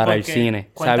nuevo ¿Y para por el qué? cine. Se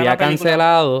Cuenta había la película.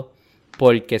 cancelado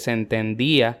porque se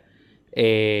entendía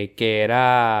que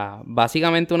era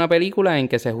básicamente una película en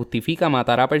que se justifica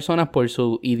matar a personas por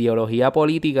su ideología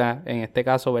política, en este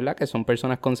caso, ¿verdad? Que son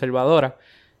personas conservadoras,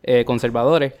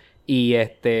 conservadores, y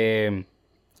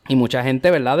y mucha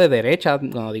gente, ¿verdad? De derecha,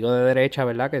 cuando digo de derecha,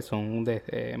 ¿verdad? Que son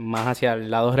más hacia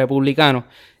el lado republicano,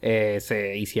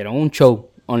 se hicieron un show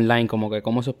online, como que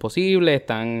cómo eso es posible,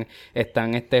 están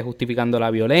justificando la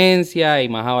violencia y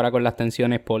más ahora con las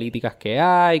tensiones políticas que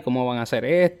hay, cómo van a hacer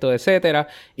esto, etcétera,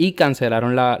 y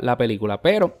cancelaron la película.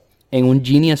 Pero en un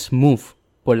genius move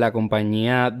por la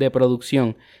compañía de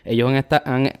producción, ellos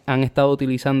han estado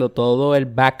utilizando todo el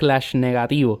backlash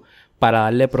negativo para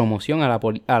darle promoción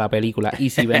a la película.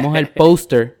 Y si vemos el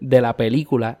póster de la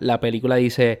película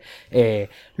dice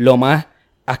lo más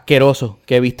asqueroso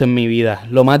que he visto en mi vida,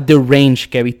 lo más deranged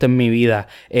que he visto en mi vida.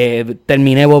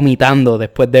 Terminé vomitando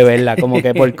después de verla, como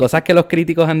que por cosas que los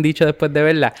críticos han dicho después de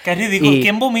verla. Qué ridículo. Y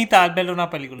 ¿Quién vomita al ver una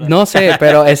película? no sé,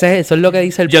 pero eso es lo que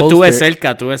dice el Yo póster.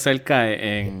 tuve cerca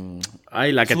en...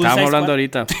 Ay, la que Suicide estábamos hablando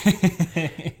Squad. ahorita.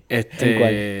 ¿En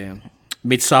cuál?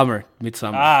 Midsommar.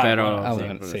 Pero...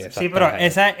 bueno, sí, Sí, pero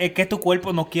esa es que tu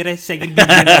cuerpo no quiere seguir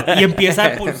viviendo y empieza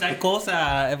a pulsar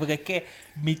cosas. Porque es que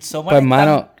Midsommar Pues, está-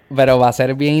 mano, pero va a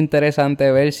ser bien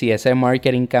interesante ver si ese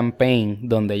marketing campaign,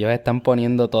 donde ellos están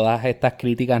poniendo todas estas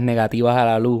críticas negativas a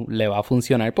la luz, le va a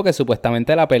funcionar, porque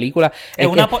supuestamente la película... Es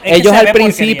es una que es que ellos se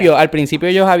ve al principio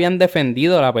ellos habían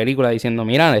defendido la película diciendo,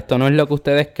 mira, esto no es lo que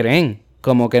ustedes creen.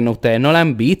 Como que ustedes no la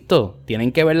han visto.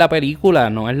 Tienen que ver la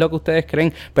película. No es lo que ustedes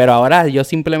creen. Pero ahora ellos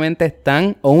simplemente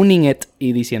están owning it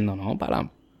y diciendo, no, para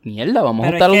mierda, vamos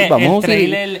Pero a estar... es que vamos a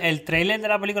el trailer de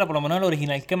la película, por lo menos el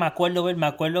original que me acuerdo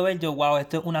ver yo, wow,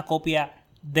 esto es una copia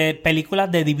de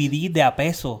películas de DVD de a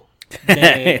peso.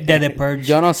 De The Purge.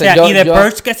 Yo no sé, O sea, y The yo-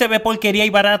 Purge que se ve porquería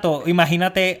y barato,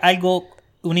 imagínate algo,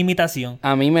 una imitación.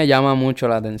 A mí me llama mucho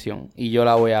la atención y yo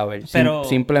la voy a ver. Pero-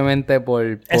 Simplemente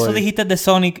por... Eso dijiste de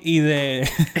Sonic y de...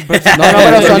 No,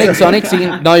 pero Sonic sí.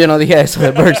 No, yo no dije eso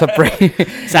de Birds of Prey.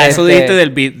 O sea, eso dijiste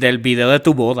del video de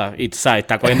tu boda. Y, ¿sabes?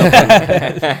 Está cogiendo...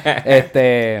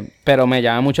 Pero me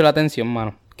llama mucho la atención,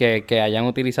 mano. Que hayan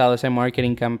utilizado ese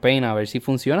marketing campaign a ver si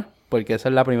funciona. Porque esa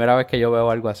es la primera vez que yo veo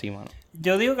algo así, mano.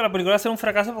 Yo digo que la película va a ser un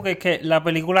fracaso porque es que la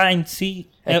película en sí...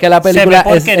 Es que la se ve película es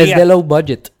porquería. de low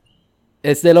budget.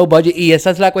 Es de low budget y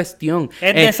esa es la cuestión.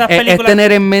 Es de esas es películas-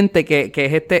 tener en mente que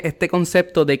es este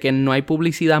concepto de que no hay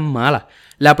publicidad mala.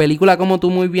 La película, como tú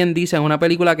muy bien dices, es una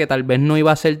película que tal vez no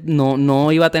iba a ser,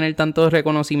 no iba a tener tanto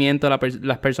reconocimiento,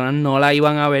 las personas no la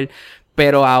iban a ver.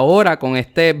 Pero ahora con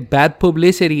este bad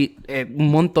publicity,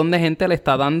 un montón de gente le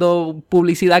está dando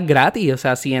publicidad gratis. O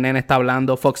sea, CNN está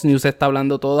hablando, Fox News está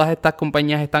hablando, todas estas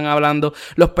compañías están hablando,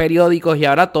 los periódicos y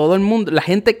ahora todo el mundo, la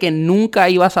gente que nunca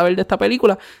iba a saber de esta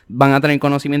película, van a tener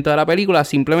conocimiento de la película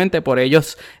simplemente por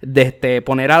ellos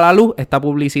poner a la luz esta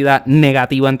publicidad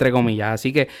negativa, entre comillas.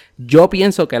 Así que yo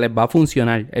pienso que les va a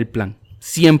funcionar el plan,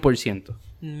 100%.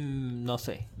 No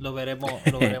sé, lo veremos.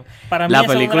 Para mí La esa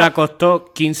es película una-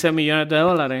 costó $15 millones.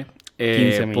 15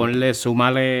 millones. Ponle,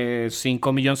 súmale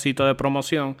 5 milloncitos de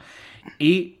promoción.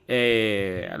 Y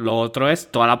lo otro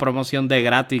es toda la promoción de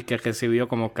gratis que recibió,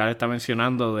 como Oscar está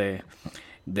mencionando, de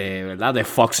 ¿verdad? De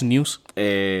Fox News.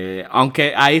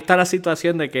 Aunque ahí está la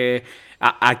situación de que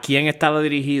a quién estaba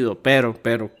dirigido. Pero,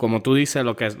 como tú dices,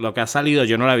 lo que ha salido,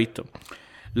 yo no lo he visto.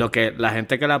 Lo que la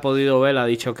gente que la ha podido ver ha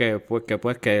dicho que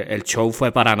el show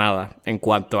fue para nada en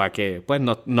cuanto a que pues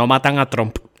no matan a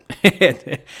Trump.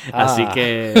 Así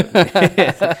que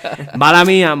mala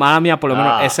mía, por lo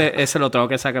menos ese lo tengo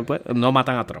que sacar, pues no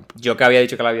matan a Trump. Yo que había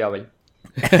dicho que la iba a ver.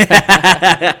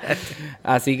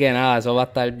 Así que nada, eso va a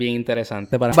estar bien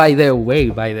interesante. By the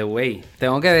way,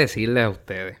 tengo que decirles a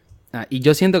ustedes, y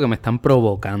yo siento que me están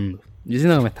provocando.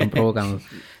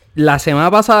 La semana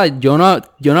pasada yo no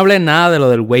hablé nada de lo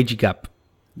del wage gap,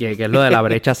 que es lo de la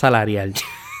brecha salarial.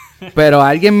 Pero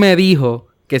alguien me dijo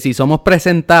que si somos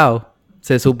presentados,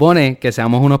 se supone que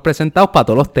seamos unos presentados para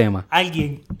todos los temas.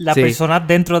 Alguien, la Sí. persona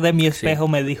dentro de mi espejo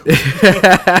me dijo.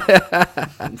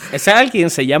 Ese alguien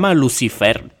se llama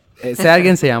Lucifer. Ese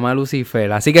alguien se llama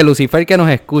Lucifer. Así que Lucifer que nos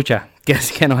escucha,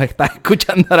 que nos está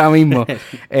escuchando ahora mismo,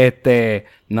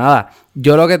 nada,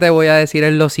 yo lo que te voy a decir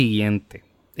es lo siguiente.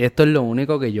 Esto es lo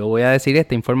único que yo voy a decir.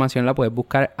 Esta información la puedes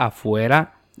buscar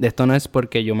afuera. Esto no es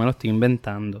porque yo me lo estoy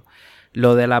inventando.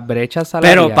 Lo de las brechas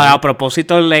salariales... Pero para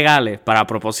propósitos legales,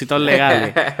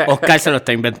 Oscar se lo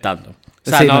está inventando. O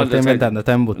sea, sí, no estoy inventando,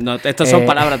 está en embuste. No, estas son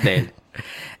palabras de él.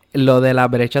 Lo de la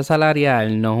brecha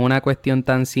salarial no es una cuestión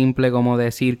tan simple como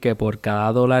decir que por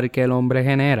cada dólar que el hombre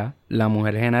genera, la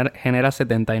mujer genera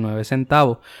 79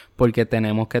 centavos, porque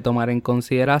tenemos que tomar en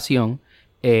consideración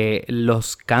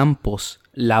los campos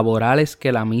laborales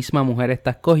que la misma mujer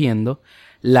está escogiendo,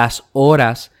 las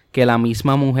horas que la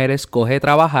misma mujer escoge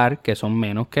trabajar, que son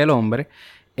menos que el hombre,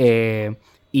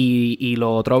 y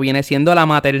lo otro viene siendo la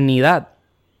maternidad.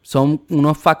 Son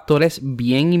unos factores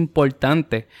bien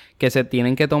importantes que se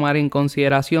tienen que tomar en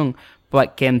consideración,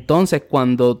 que entonces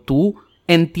cuando tú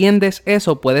entiendes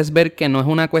eso, puedes ver que no es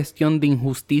una cuestión de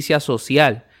injusticia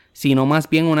social, sino más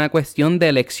bien una cuestión de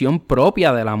elección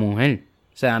propia de la mujer.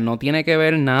 O sea, no tiene que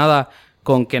ver nada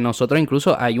con que nosotros,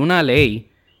 incluso hay una ley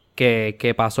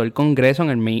que pasó el Congreso en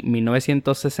el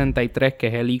 1963, que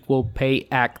es el Equal Pay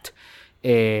Act,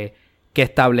 que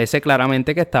establece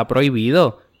claramente que está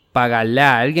prohibido pagarle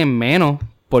a alguien menos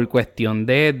por cuestión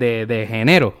de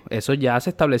género. Eso ya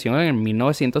se estableció en el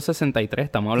 1963.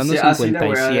 Estamos hablando de 57. Le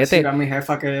voy a decir a mi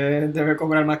jefa que debe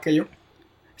cobrar más que yo.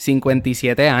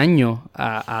 57 años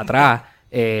atrás.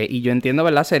 Y yo entiendo,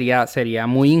 ¿verdad? Sería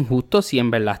muy injusto si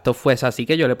en verdad esto fuese así,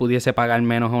 que yo le pudiese pagar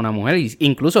menos a una mujer.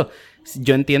 Incluso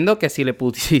yo entiendo que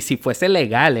si fuese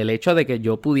legal el hecho de que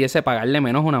yo pudiese pagarle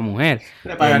menos a una mujer.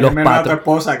 Le pagarle menos a tu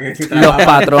esposa que si los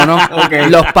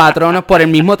patronos por el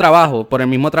mismo trabajo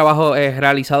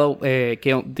realizado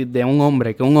de un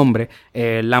hombre,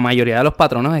 la mayoría de los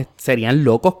patronos serían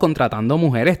locos contratando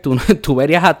mujeres. Tú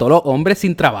verías a todos los hombres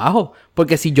sin trabajo.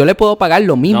 Porque si yo le puedo pagar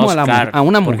lo mismo a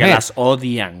una mujer. Porque las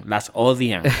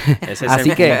odian. Ese es así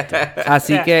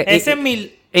que ese es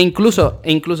mi... incluso,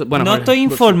 bueno. No estoy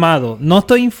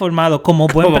informado como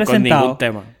buen presentado. Con ningún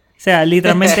tema. O sea,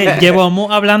 literalmente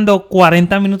llevamos hablando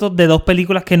 40 minutos de dos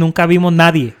películas que nunca vimos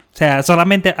nadie. O sea,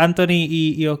 solamente Anthony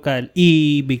y Oscar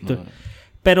y Víctor.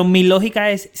 Pero mi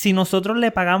lógica es, si nosotros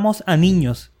le pagamos a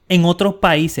niños en otros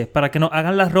países para que nos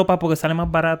hagan la ropa porque sale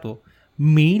más barato,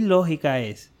 mi lógica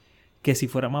es que si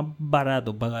fuera más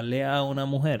barato pagarle a una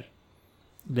mujer,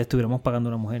 le estuviéramos pagando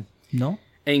a una mujer, ¿no?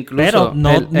 E incluso pero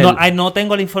no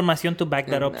tengo la información to back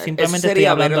that up. Simplemente estoy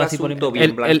hablando así por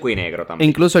bien blanco y negro también.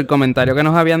 Incluso el comentario que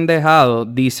nos habían dejado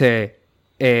dice: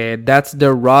 that's the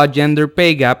raw gender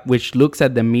pay gap, which looks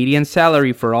at the median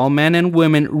salary for all men and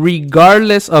women,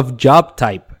 regardless of job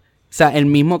type. O sea, el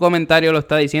mismo comentario lo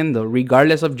está diciendo,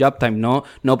 regardless of job type. No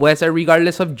puede ser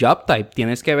regardless of job type.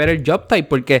 Tienes que ver el job type,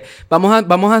 porque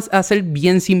vamos a ser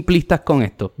bien simplistas con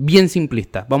esto. Bien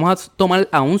simplistas. Vamos a tomar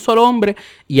a un solo hombre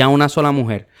y a una sola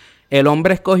mujer. El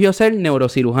hombre escogió ser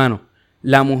neurocirujano.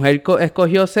 La mujer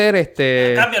escogió ser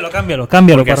Cámbialo.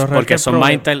 Porque son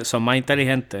más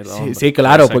inteligentes. Sí,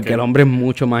 claro, porque el hombre es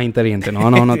mucho más inteligente.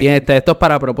 No tiene esto es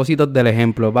para propósitos del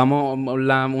ejemplo.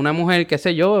 Una mujer, qué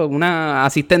sé yo, una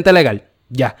asistente legal.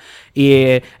 Ya.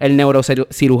 Y el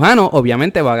neurocirujano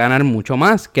obviamente va a ganar mucho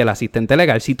más que el asistente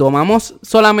legal. Si tomamos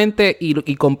solamente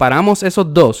y comparamos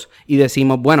esos dos y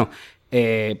decimos, bueno,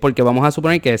 porque vamos a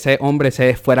suponer que ese hombre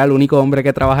fuera el único hombre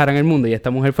que trabajara en el mundo y esta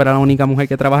mujer fuera la única mujer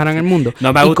que trabajara en el mundo.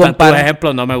 No me gustan tus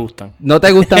ejemplos, no me gustan. No te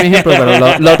gusta mi ejemplo,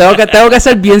 pero lo tengo que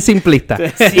ser bien simplista.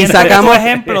 Y sacamos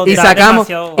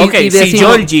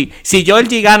si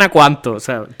Georgie gana ¿cuánto? O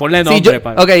sea, ponle nombre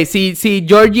si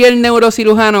Georgie el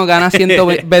neurocirujano gana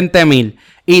 120,000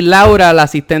 y Laura la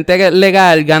asistente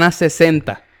legal gana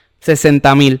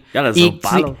 60,000.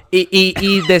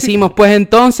 Y decimos, pues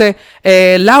entonces,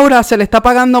 Laura se le está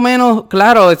pagando menos.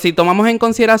 Claro, si tomamos en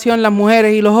consideración las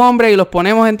mujeres y los hombres y los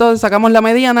ponemos entonces, sacamos la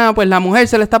mediana, pues la mujer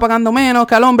se le está pagando menos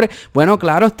que al hombre. Bueno,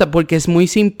 claro, porque es muy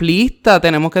simplista.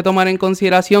 Tenemos que tomar en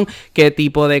consideración qué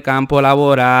tipo de campo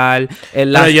laboral,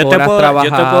 las horas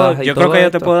trabajadas. Yo creo que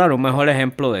yo te puedo dar un mejor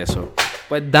ejemplo de eso.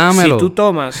 Pues dámelo.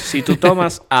 Si tú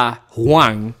tomas a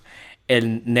Juan,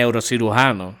 el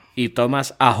neurocirujano, y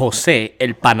tomas a José,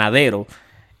 el panadero,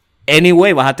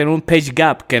 anyway, vas a tener un page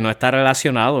gap que no está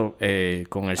relacionado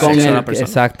con el sexo de la persona.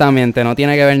 Exactamente, no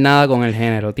tiene que ver nada con el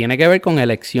género, tiene que ver con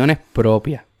elecciones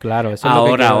propias. Claro, eso es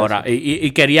lo que ahora.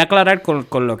 Y quería aclarar con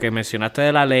lo que mencionaste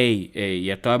de la ley, y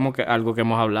esto es algo que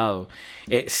hemos hablado.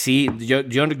 Sí,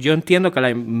 yo entiendo que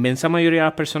la inmensa mayoría de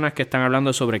las personas que están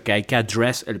hablando sobre que hay que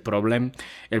address el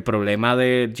problema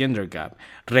del gender gap,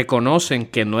 reconocen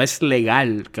que no es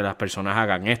legal que las personas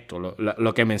hagan esto.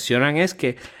 Lo que mencionan es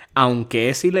que, aunque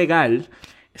es ilegal,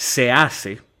 se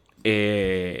hace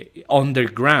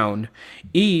underground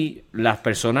y las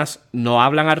personas no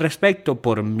hablan al respecto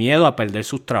por miedo a perder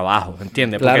sus trabajos,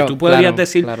 ¿entiendes? Porque tú podrías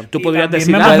decir,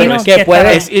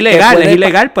 es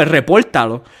ilegal, pues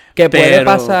repórtalo. Que puede Pero-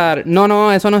 pasar.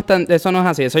 No, eso no es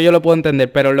así. Eso yo lo puedo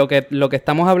entender. Pero lo que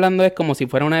estamos hablando es como si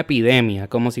fuera una epidemia,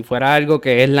 como si fuera algo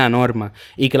que es la norma.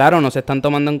 Y claro, no se están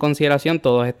tomando en consideración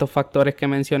todos estos factores que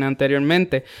mencioné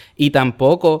anteriormente. Y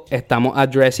tampoco estamos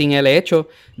addressing el hecho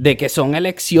de que son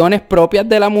elecciones propias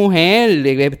de la mujer,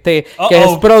 que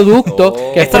es producto,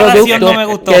 Esta oración no me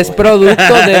gustó. que es producto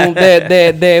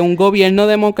de un gobierno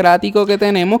democrático que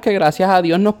tenemos, que gracias a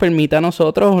Dios nos permite a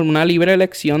nosotros una libre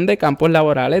elección de campos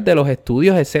laborales, de los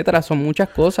estudios, etcétera. Son muchas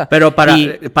cosas. Pero para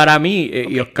mí,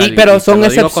 Oscar, pero te son lo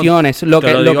digo excepciones. Con, Lo te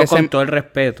que- lo lo digo que con se- todo el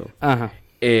respeto. Ajá.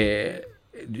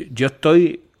 Yo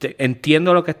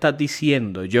entiendo lo que estás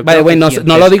diciendo. Yo By the creo way, que no, quien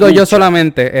no te lo digo yo escucha-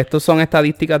 solamente. Estos son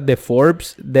estadísticas de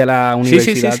Forbes, de la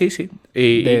universidad. Sí.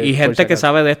 Y por gente si que acaso.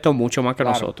 sabe de esto mucho más que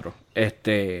Claro. nosotros.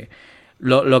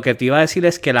 Lo que te iba a decir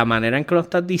es que la manera en que lo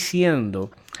estás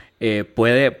diciendo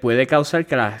puede causar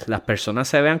que las personas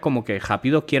se vean como que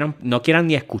rápido no quieran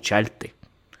ni escucharte.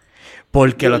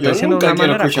 Porque lo estás diciendo de nunca una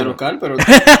quiero manera escuchar como- local,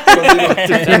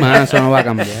 pero... Sí, mano, eso no va a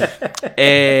cambiar.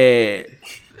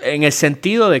 En el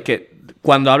sentido de que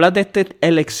cuando hablas de estas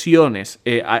elecciones,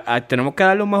 tenemos que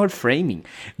darle un mejor framing.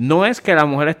 No es que la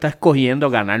mujer está escogiendo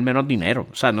ganar menos dinero.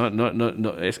 O sea, no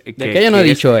es De que yo no he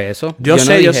dicho eso. Yo no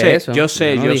sé, dije yo sé, eso. yo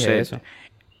sé, no yo dije sé. eso.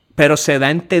 Pero se da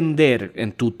a entender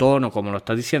en tu tono, como lo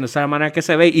estás diciendo, esa es la manera que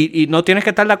se ve. Y no tienes que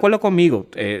estar de acuerdo conmigo.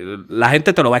 La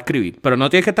gente te lo va a escribir. Pero no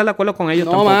tienes que estar de acuerdo con ellos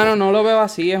No, tampoco. mano, no lo veo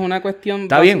así. Es una cuestión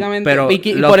Está bien, básicamente... pero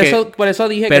y lo por, que- por eso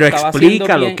dije Pero que estaba haciendo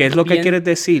explícalo, bien- qué es lo que bien- quieres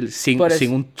decir sin por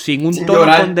eso- un Sin tono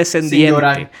llorar, sin condescendiente.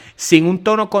 llorar. Sin un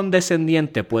tono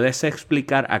condescendiente, puedes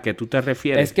explicar a qué tú te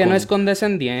refieres. Es que no con- es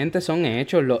condescendiente, son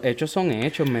hechos. Los hechos son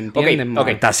hechos, ¿me Ok, entiendes, mano? ok.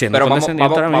 Está siendo Pero vamos,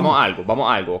 condescendiente ahora mismo. vamos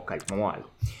a algo, Oscar, vamos a algo.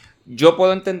 Yo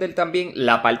puedo entender también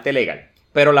la parte legal,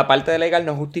 pero la parte legal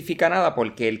no justifica nada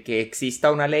porque el que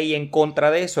exista una ley en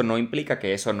contra de eso no implica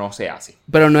que eso no se hace.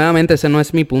 Pero nuevamente, ese no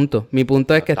es mi punto. Mi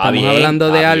punto es que Está estamos bien, hablando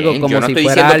de está algo bien. como Yo no si estoy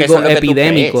fuera diciendo que eso algo es lo que tú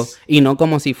epidémico crees. y no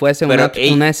como si fuese Pero,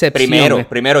 una excepción.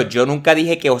 primero, yo nunca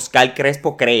dije que Oscar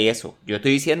Crespo cree eso. Yo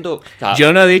estoy diciendo... o sea,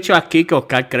 Yo no he dicho aquí que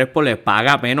Oscar Crespo le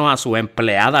paga menos a sus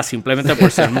empleadas simplemente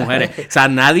por ser mujeres. O sea,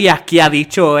 nadie aquí ha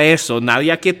dicho eso.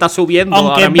 Nadie aquí está subiendo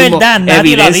Aunque ahora es mismo verdad,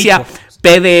 nadie lo ha evidencia dicho.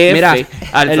 PDF Mira,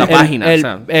 a la página. o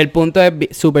sea. el punto es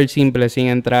súper simple, sin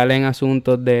entrar en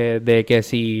asuntos de que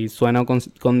si suena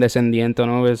condescendiente o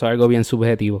no, eso es algo bien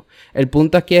subjetivo. El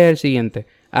punto aquí es el siguiente.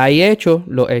 Hay hechos,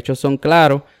 los hechos son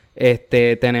claros.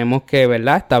 Tenemos que,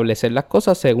 ¿verdad?, establecer las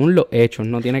cosas según los hechos.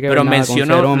 No tiene que ver Pero nada con ser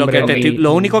menciono hombre.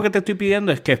 lo único que te estoy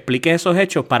pidiendo es que expliques esos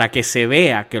hechos para que se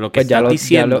vea que lo que Pues ya estás lo,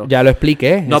 diciendo. ya lo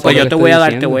expliqué. No, eso pues es yo lo te que voy a estoy dar,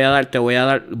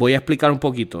 diciendo. voy a explicar un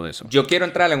poquito de eso. yo quiero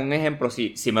entrar en un ejemplo,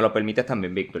 si me lo permites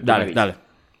también, Víctor. tú me Dale, dices. dale.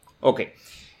 Ok.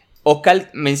 Oscar,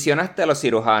 mencionaste a los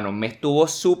cirujanos. Me estuvo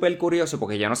súper curioso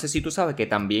porque yo no sé si tú sabes que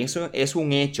también eso es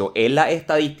un hecho en la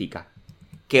estadística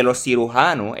que los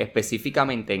cirujanos,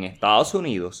 específicamente en Estados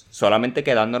Unidos, solamente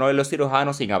quedándonos en los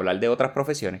cirujanos sin hablar de otras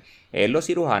profesiones, en los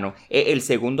cirujanos es el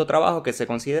segundo trabajo que se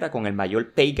considera con el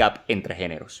mayor pay gap entre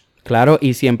géneros. Claro,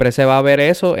 y siempre se va a ver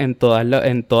eso en todas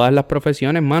las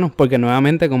profesiones, manos, porque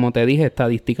nuevamente, como te dije,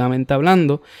 estadísticamente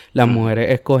hablando, las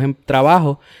mujeres escogen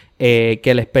trabajos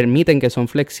que les permiten, que son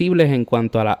flexibles en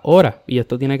cuanto a la hora, y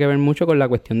esto tiene que ver mucho con la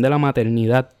cuestión de la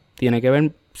maternidad, tiene que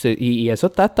ver, y eso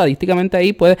está estadísticamente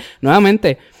ahí,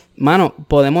 nuevamente, mano,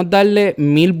 podemos darle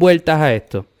 1000 vueltas a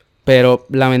esto, pero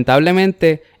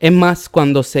lamentablemente, es más,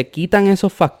 cuando se quitan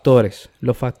esos factores,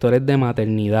 los factores de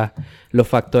maternidad, los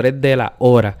factores de la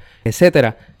hora,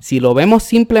 etcétera, si lo vemos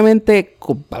simplemente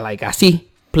like así,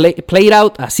 played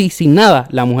out así, sin nada,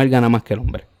 la mujer gana más que el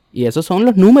hombre. Y esos son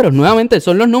los números, nuevamente,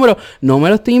 son los números. No me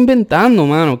lo estoy inventando,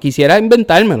 mano. Quisiera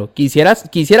inventármelo. Quisiera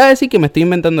decir que me estoy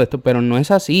inventando esto, pero no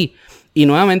es así. Y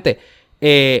nuevamente,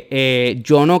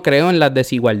 yo no creo en la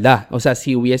desigualdad. O sea,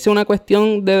 si hubiese una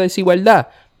cuestión de desigualdad,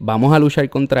 vamos a luchar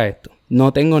contra esto.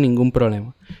 No tengo ningún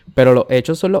problema. Pero los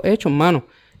hechos son los hechos, mano.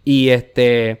 Y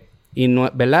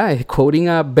no, ¿verdad? Es quoting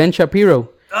a Ben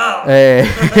Shapiro.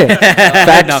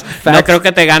 No creo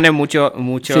que te gane mucho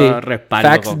Sí,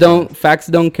 respaldo. facts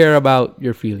don't care about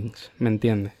your feelings, ¿me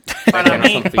entiendes?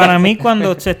 Para mí,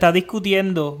 cuando se está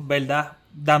discutiendo, ¿verdad?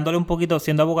 Dándole un poquito,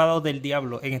 siendo abogado del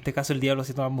diablo, en este caso el diablo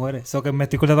siendo las mujeres, eso que me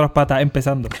estoy cortando las patas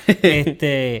empezando.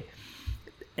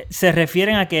 Se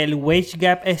refieren a que el wage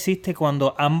gap existe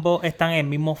cuando ambos están en el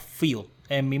mismo field.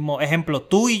 El mismo ejemplo,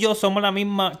 tú y yo somos la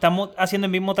misma, estamos haciendo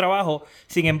el mismo trabajo,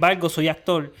 sin embargo soy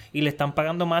actor y le están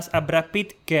pagando más a Brad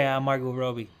Pitt que a Margot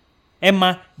Robbie. Es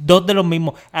más, dos de los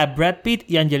mismos. A Brad Pitt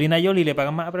y Angelina Jolie le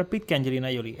pagan más a Brad Pitt que a Angelina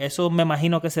Jolie. Eso me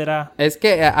imagino que será... Es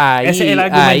que Ese es el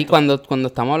argumento. ahí cuando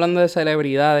estamos hablando de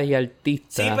celebridades y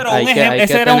artistas... Sí, pero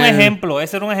ese era un ejemplo.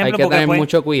 Ese era un ejemplo hay que porque tener pues,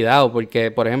 mucho cuidado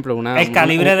porque, por ejemplo, el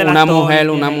calibre del actor,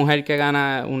 una mujer que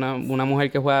gana... Una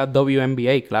mujer que juega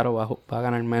WNBA, claro, va a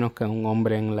ganar menos que un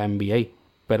hombre en la NBA.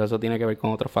 Pero eso tiene que ver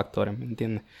con otros factores, ¿me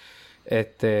entiendes?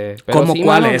 Pero ¿Cómo sí,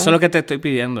 cuáles? mano, Eso es lo que te estoy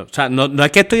pidiendo. O sea, no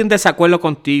es que estoy en desacuerdo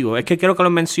contigo, es que quiero que lo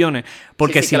menciones,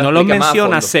 porque Sí, si que lo no lo explique más a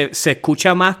mencionas, fondo. se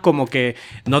escucha más como que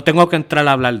no tengo que entrar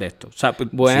a hablar de esto. O sea,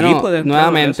 Bueno, sí, puedes entrar a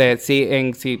hablar de nuevamente,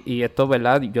 sí, y esto es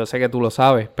verdad, yo sé que tú lo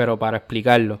sabes, pero para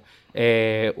explicarlo,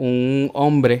 un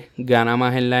hombre gana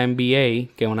más en la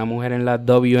NBA que una mujer en la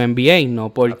WNBA,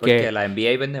 no Porque la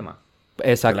NBA vende más.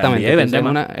 Exactamente, La NBA entonces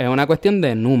vende es una cuestión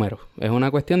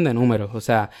de números, o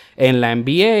sea, en la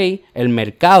NBA el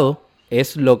mercado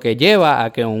es lo que lleva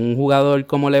a que un jugador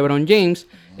como LeBron James,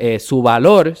 su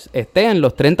valor esté en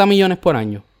los 30 millones por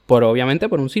año, obviamente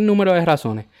por un sinnúmero de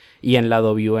razones, y en la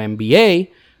WNBA,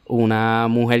 una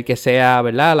mujer que sea,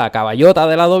 ¿verdad?, la caballota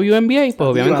de la WNBA, pues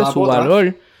obviamente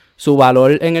su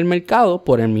valor en el mercado,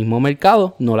 por el mismo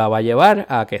mercado, no la va a llevar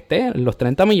a que esté en los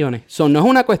 30 millones. So, no es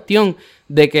una cuestión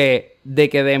de que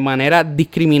de manera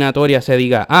discriminatoria se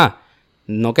diga,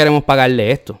 no queremos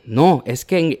pagarle esto. No, es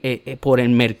que por el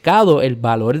mercado el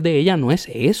valor de ella no es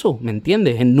eso, ¿me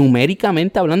entiendes?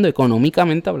 Numéricamente hablando,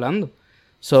 económicamente hablando.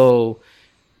 So,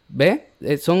 ¿ves?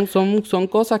 Son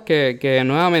cosas que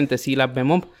nuevamente, si las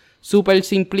vemos súper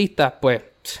simplistas, pues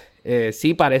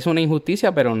sí parece una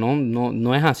injusticia, pero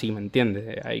no es así, ¿me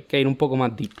entiendes? Hay que ir un poco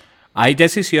más deep. Hay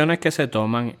decisiones que se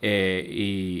toman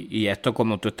y esto,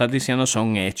 como tú estás diciendo,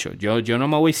 son hechos. Yo no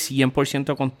me voy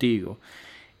 100% contigo,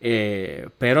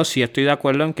 pero sí estoy de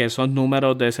acuerdo en que esos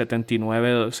números de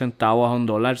 79 centavos a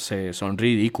 $1 son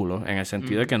ridículos, en el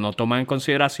sentido de que no toman en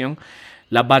consideración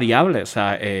las variables. O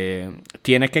sea,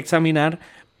 tienes que examinar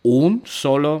un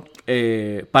solo...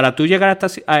 para tú llegar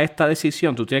a esta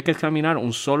decisión, tú tienes que examinar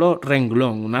un solo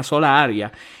renglón, una sola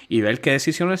área y ver qué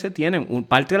decisiones se tienen.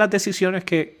 Parte de las decisiones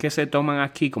que se toman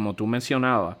aquí, como tú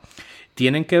mencionabas,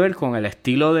 tienen que ver con el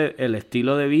estilo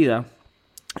de vida,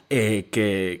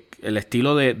 el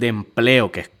estilo de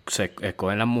empleo que se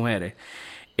escogen las mujeres.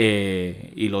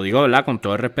 Y lo digo, ¿verdad?, con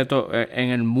todo el respeto en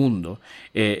el mundo,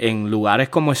 en lugares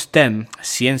como STEM,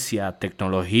 ciencia,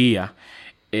 tecnología,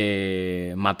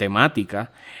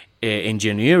 matemática,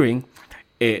 engineering,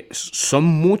 son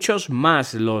muchos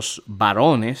más los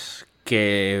varones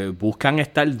que buscan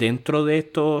estar dentro de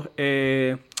estos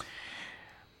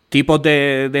tipos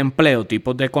de empleo,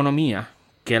 tipos de economía,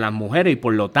 que las mujeres, y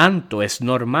por lo tanto es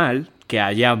normal que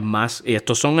haya más, y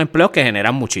estos son empleos que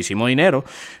generan muchísimo dinero,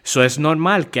 eso es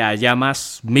normal que haya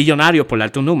más millonarios, por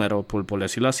darte un número, por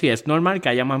decirlo así, es normal que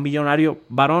haya más millonarios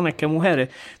varones que mujeres.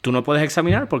 Tú no puedes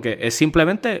examinar porque es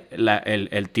simplemente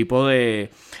el tipo de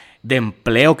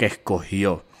empleo que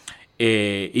escogió.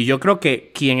 Y yo creo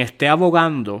que quien esté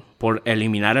abogando por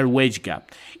eliminar el wage gap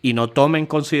y no tome en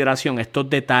consideración estos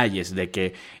detalles de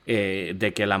que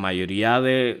la mayoría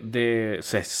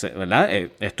 ¿verdad?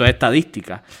 Esto es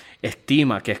estadística,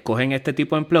 estima que escogen este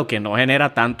tipo de empleo que no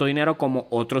genera tanto dinero como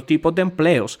otros tipos de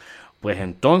empleos, pues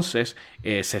entonces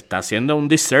se está haciendo un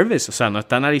disservice, o sea, no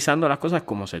está analizando las cosas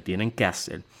como se tienen que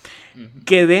hacer.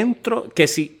 Que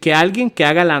alguien que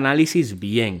haga el análisis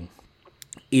bien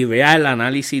y vea el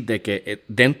análisis de que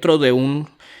dentro de un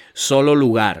solo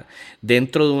lugar,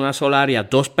 dentro de una sola área,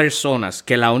 dos personas,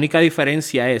 que la única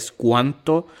diferencia es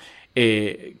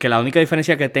que la única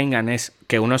diferencia que tengan es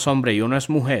que uno es hombre y uno es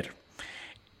mujer,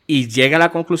 y llega a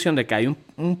la conclusión de que hay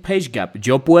un page gap,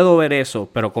 yo puedo ver eso,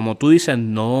 pero como tú dices,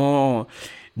 no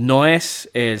es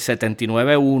el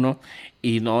 79-1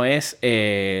 y no es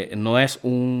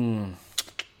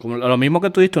como lo mismo que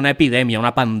tú dijiste, una epidemia,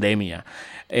 una pandemia.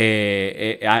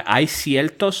 Hay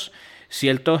ciertos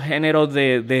géneros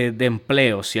de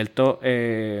empleo,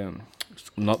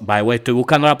 by the way, estoy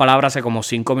buscando la palabra hace como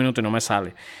 5 minutos y no me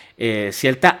sale.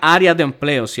 Ciertas áreas de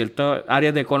empleo, ciertas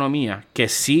áreas de economía que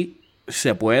sí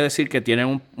se puede decir que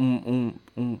tienen un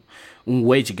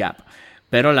wage gap,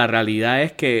 pero la realidad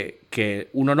es que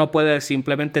uno no puede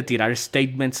simplemente tirar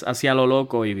statements hacia lo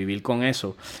loco y vivir con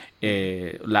eso.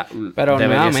 Pero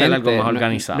debería ser algo más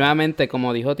organizado. Nuevamente,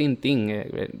 como dijo Tintín,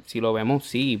 si lo vemos,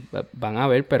 sí, van a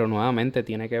ver, pero nuevamente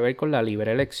tiene que ver con la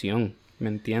libre elección. ¿Me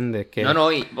entiendes?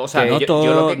 O sea, yo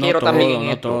lo que quiero también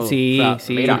es esto. Sí, o sea,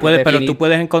 sí. mira, pero tú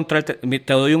puedes encontrarte.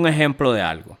 Te doy un ejemplo de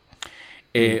algo.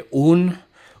 Un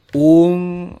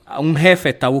jefe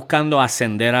está buscando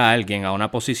ascender a alguien a una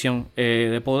posición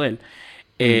de poder.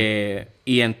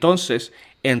 Y entonces,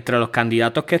 entre los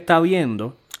candidatos que está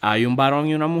viendo, hay un varón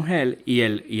y una mujer y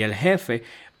el jefe,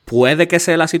 puede que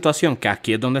sea la situación, que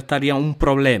aquí es donde estaría un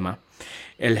problema,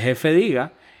 el jefe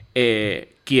diga,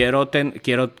 quiero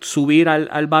subir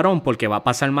al varón porque va a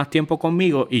pasar más tiempo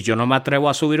conmigo y yo no me atrevo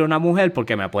a subir a una mujer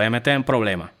porque me puede meter en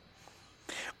problemas.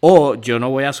 O yo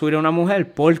no voy a subir a una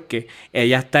mujer porque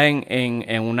ella está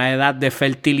en una edad de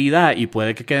fertilidad y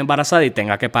puede que quede embarazada y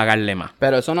tenga que pagarle más.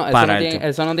 Pero eso no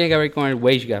tiene que ver con el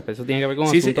wage gap. Eso tiene que ver con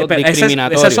asuntos pero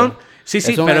discriminatorios.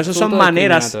 Pero esas son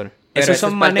maneras... Esas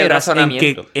son maneras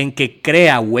en que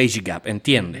crea wage gap,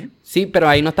 ¿entiendes? Sí, pero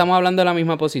ahí no estamos hablando de la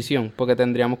misma posición, porque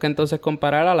tendríamos que entonces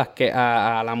comparar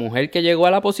a la mujer que llegó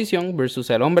a la posición versus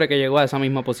el hombre que llegó a esa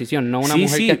misma posición, no una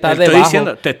mujer que está te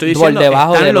estoy diciendo,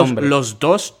 debajo están del hombre. Los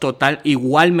dos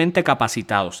igualmente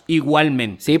capacitados,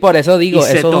 igualmente. Sí, por eso digo,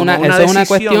 eso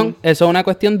es una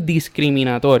cuestión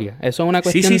discriminatoria. Eso es una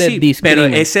cuestión de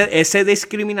discriminación. Pero esa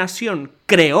discriminación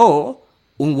creó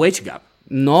un wage gap.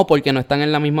 No, porque no están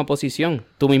en la misma posición.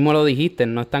 Tú mismo lo dijiste,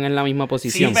 no están en la misma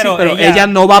posición. Sí, pero ella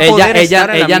no va a poder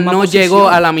estar en la misma no posición. llegó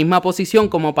a la misma posición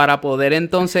como para poder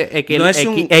entonces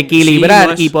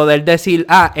equilibrar y poder decir,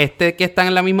 que están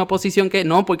en la misma posición que...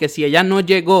 No, porque si ella no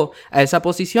llegó a esa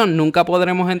posición, nunca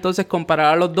podremos entonces comparar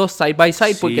a los dos side by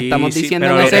side, porque estamos diciendo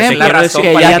en ese ejemplo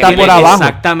que ella está por abajo.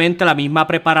 Exactamente la misma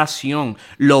preparación.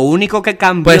 Lo único que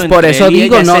cambió pues por eso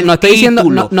digo, no estoy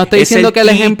diciendo que el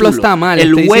ejemplo está mal.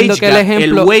 Estoy diciendo que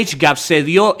el wage gap se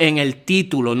dio en el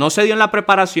título, no se dio en la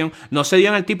preparación, no se dio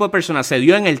en el tipo de persona, se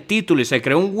dio en el título y se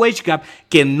creó un wage gap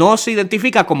que no se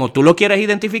identifica como tú lo quieres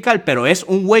identificar, pero es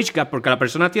un wage gap porque la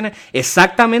persona tiene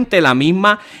exactamente la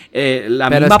misma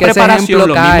preparación, los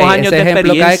mismos años de experiencia. Ese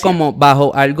ejemplo cae como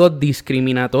bajo algo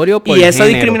discriminatorio por y esa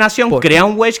género, discriminación crea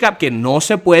un wage gap que no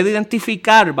se puede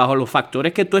identificar bajo los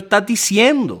factores que tú estás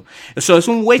diciendo. Eso es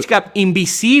un wage gap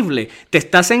invisible, te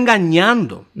estás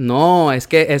engañando. No, es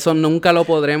que eso nunca lo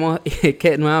podremos, es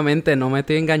que nuevamente no me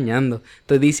estoy engañando.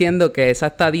 Estoy diciendo que esa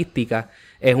estadística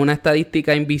es una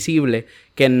estadística invisible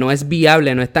que no es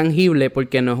viable, no es tangible,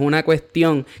 porque no es una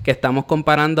cuestión que estamos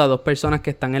comparando a dos personas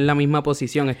que están en la misma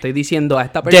posición. Estoy diciendo a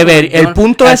esta persona... el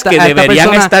punto es que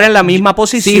deberían estar en la misma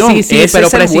posición. Sí, pero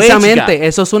precisamente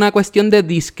eso es una cuestión de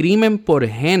discrimen por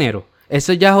género.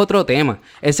 Eso ya es otro tema.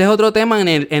 Ese es otro tema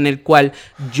en el cual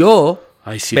yo...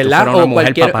 Ay, si ¿verdad? Tú o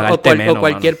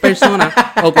cualquier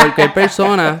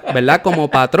persona, ¿verdad?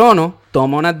 Como patrono,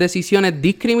 toma unas decisiones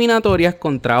discriminatorias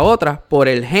contra otras por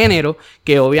el género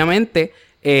que obviamente...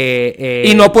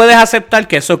 y no puedes aceptar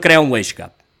que eso crea un wage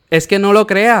gap. Es que no lo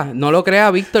crea,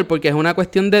 Víctor, porque es una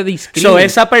cuestión de discriminación.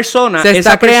 Esa persona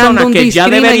que ya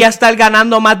debería estar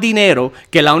ganando más dinero,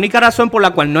 que la única razón por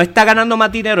la cual no está ganando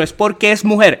más dinero es porque es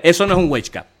mujer, eso no es un wage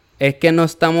gap. Es que no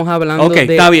estamos hablando de... Ok,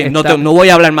 está bien, no voy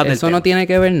a hablar más del tema. Eso no tiene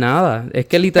que ver nada. Es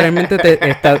que literalmente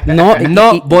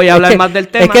voy a hablar más del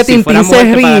tema. Es que Tintín se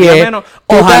ríe.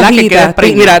 Ojalá que quede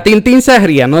preñado. Mira, Tintín se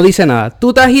ríe, no dice nada.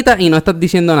 Tú te agitas y no estás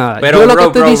diciendo nada. Pero, yo lo que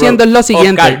estoy diciendo es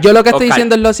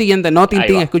lo siguiente. No,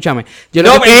 Tintín, escúchame.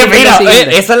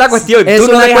 Esa es la cuestión. Es Tú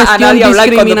no una dejas a nadie cuestión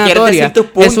hablar cuando quieres decir tus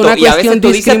puntos. Es una cuestión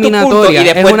discriminatoria. Y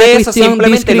después de eso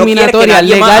simplemente no quieres que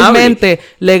nadie más hable.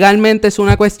 Legalmente es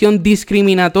una cuestión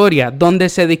discriminatoria donde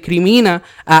se discrimina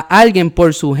a alguien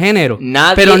por su género.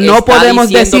 Pero no podemos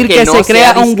decir que se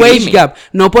crea un wage gap.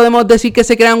 No podemos decir que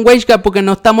se crea un wage gap porque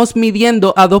no estamos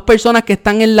midiendo a dos personas que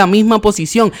están en la misma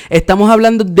posición. Estamos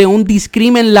hablando de un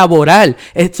discrimen laboral.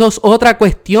 Eso es otra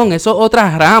cuestión, eso es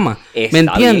otra rama. ¿Me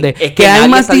entiendes? Es que hay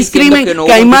más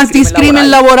discrimen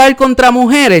laboral contra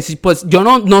mujeres. Pues yo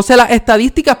no sé las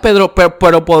estadísticas, pero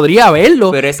podría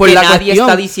haberlo. Pero es que nadie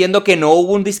está diciendo que no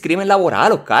hubo un discrimen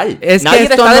laboral, Oscar. Es nadie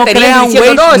que esto no crea un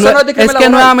wage. Es que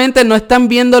nuevamente no están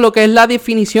viendo lo que es la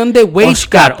definición de wage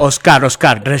gap.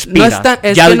 Oscar, respira.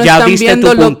 Ya diste tu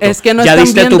punto. Ya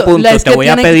diste tu punto. Te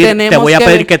voy a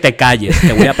pedir que te calles.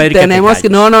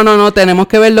 No, tenemos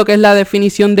que ver lo que es la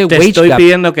definición de wage gap. Te estoy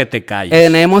pidiendo que te calles.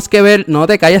 Tenemos que ver, no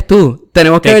te calles tú.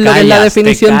 Tenemos que ver lo que es la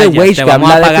definición de wage gap.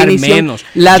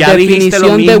 La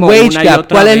definición de wage gap.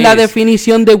 ¿Cuál es la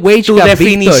definición de wage gap? Tu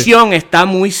definición está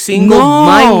muy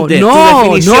single-minded. Tu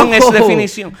definición es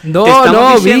definición.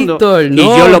 Víctor. Y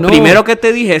yo lo primero que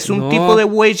te dije es un tipo de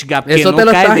wage gap que eso no te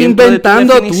lo cae estás dentro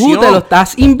inventando de tu definición. tú. Te lo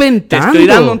estás inventando. Te estoy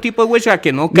dando un tipo de wage gap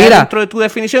que no cae dentro de tu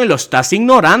definición y lo estás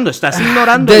ignorando. Estás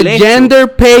ignorando the el hecho.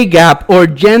 Gender pay gap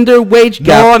or gender wage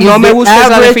gap. No me gusta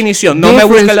esa definición. No me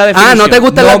gusta la definición. ¿no te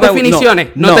gusta la definición? definiciones.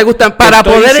 No, no, te gustan. te Para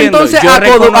estoy poder diciendo, entonces yo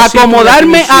reconocí tu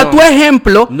acomodarme a definición. tu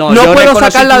ejemplo, No, no yo puedo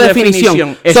reconocí sacar la tu definición.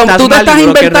 definición. Tú te mal estás y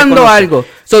lo que inventando reconoces. algo.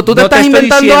 Tú te No te estás estoy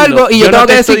inventando diciendo, algo y yo no tengo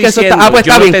te que decir estoy que eso está... diciendo, Ah, pues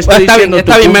yo está no bien, te pues estoy está bien, diciendo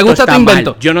está tu bien. Me punto gusta tu está mal.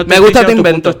 invento. Yo no te Me estoy gusta tu diciendo tu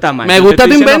invento. punto está mal. Me Yo gusta te tu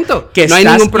estoy diciendo invento. que No hay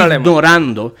estás ningún problema.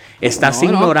 Estás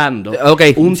No, no. ignorando Ok,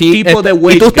 un sí, tipo de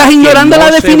wage y tú estás gap que ignorando no la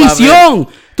se va a ver. definición.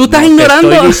 Tú estás No, te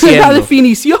ignorando estoy la diciendo,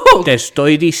 definición.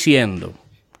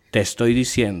 Te estoy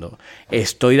diciendo,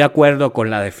 estoy de acuerdo con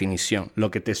la definición.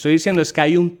 Lo que te estoy diciendo es que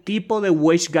hay un tipo de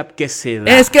wage gap que se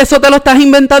da. Es que eso te lo estás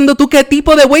inventando tú. ¿Qué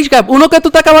tipo de wage gap? Uno que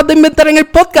tú te acabas de inventar en el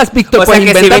podcast, Víctor. O sea, Pues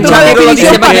que si invéntate Ben una Shapiro lo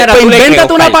definición. dice mañana, Pues tú le crees,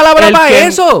 invéntate una Oscar. palabra para que,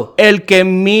 eso. El que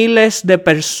miles de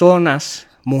personas,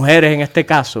 mujeres en este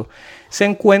caso, se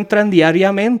encuentran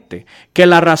diariamente. Que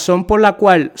la razón por la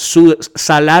cual su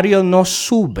salario no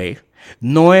sube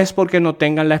no es porque no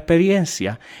tengan la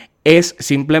experiencia, es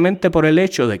simplemente por el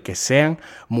hecho de que sean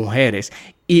mujeres.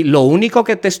 Y lo único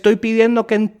que te estoy pidiendo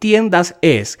que entiendas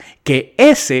es que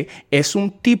ese es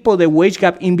un tipo de wage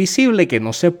gap invisible que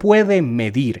no se puede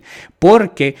medir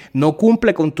porque no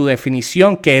cumple con tu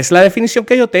definición, que es la definición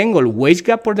que yo tengo. El wage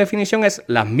gap por definición es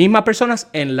las mismas personas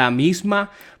en la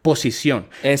misma posición.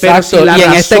 Exacto, Pero si la y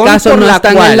en este razón caso por no la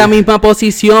están cual- en la misma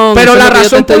posición. Pero eso la es lo que yo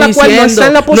razón te por la estoy cual no diciendo. está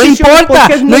en la posición No importa,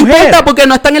 porque es no mujer. importa porque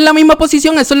no están en la misma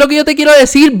posición. Eso es lo que yo te quiero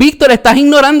decir, Víctor. Estás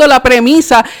ignorando la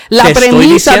premisa, Te estoy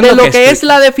diciendo de lo que que estoy- es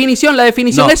la definición. La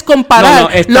definición No, es comparar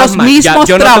estás los mal. mismos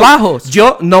Yo no te- trabajos.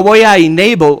 yo no voy a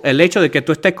enable el hecho de que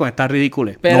tú estés con esta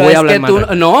ridícula. Pero No voy es a hablar que mal.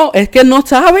 tú no, es que no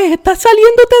sabes, estás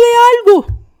saliéndote de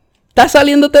algo. Estás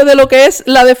saliéndote de lo que es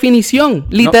la definición,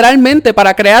 literalmente,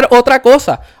 para crear otra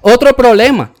cosa, otro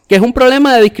problema, que es un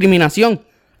problema de discriminación.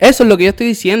 Eso es lo que yo estoy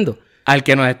diciendo. Al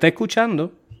que nos esté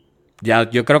escuchando, ya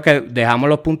yo creo que dejamos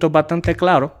los puntos bastante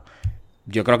claros.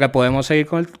 Yo creo que podemos seguir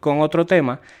con otro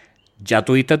tema. Ya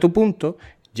tuviste tu punto.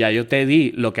 Ya yo te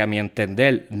di lo que a mi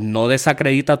entender no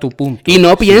desacredita tu punto. Y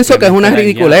no pienso que es una Simplemente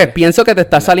ridiculez. añade. Pienso que te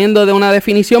estás saliendo de una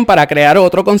definición para crear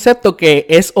otro concepto que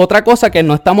es otra cosa que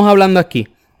no estamos hablando aquí.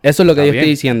 Eso es lo que Está yo bien, estoy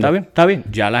diciendo. Está bien, está bien.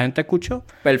 Ya la gente escuchó.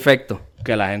 Perfecto.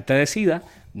 Que la gente decida.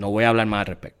 No voy a hablar más al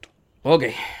respecto. Ok,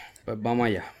 pues vamos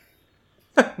allá.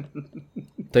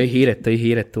 Estoy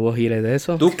gire. Estuvo gire de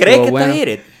eso. ¿Tú crees Estuvo que bueno. está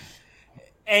Iret?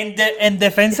 En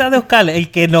defensa de Oscar, el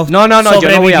que nos No, yo no voy a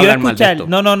sobrevivió hablar mal de escuchar.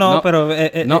 esto. No, pero...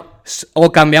 No, o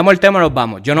cambiamos el tema o nos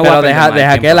vamos. Yo no voy Pero a perder más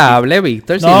deja el que tiempo la aquí. hable,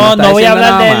 Víctor. si No, está no voy a diciendo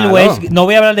hablar nada del malo. wage, no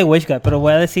voy a hablar de wage gap, pero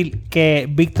voy a decir que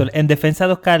Víctor, en defensa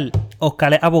de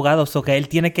Oscar es abogado, o que él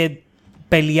tiene que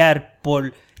pelear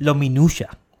por lo minucia.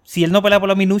 Si él no pelea por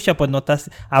lo minucia, pues no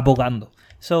estás abogando.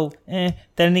 So,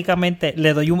 técnicamente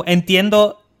le doy un...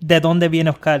 Entiendo de dónde viene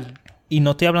Oscar y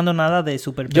no estoy hablando nada de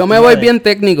super. Yo me voy bien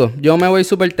técnico. Yo me voy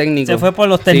súper técnico. Se fue por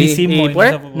los tecnicismos. Sí, y y no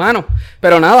pues, se fue por- mano.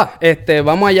 Pero nada,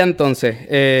 vamos allá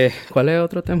entonces. ¿Cuál es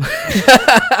otro tema?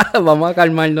 Vamos a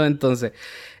calmarnos entonces.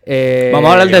 Vamos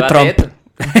a hablar de Llévate Trump.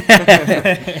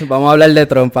 esto. Vamos a hablar de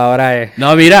Trump ahora.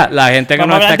 No, mira, la gente que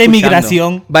Vamos a nos está hablar de escuchando.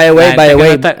 inmigración. By the way, La gente que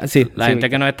way. nos está- Sí, la sí. gente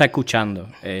que nos está escuchando,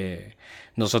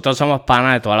 nosotros somos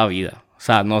panas de toda la vida. O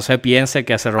sea, no se piense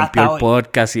que se rompió Hasta el hoy.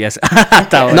 podcast y es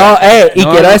hasta ahora. No, y No,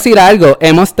 quiero no. decir algo.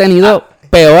 Hemos tenido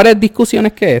peores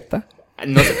discusiones que esta.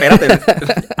 No sé, espérate.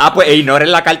 Pues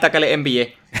ignoren la carta que les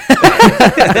envié.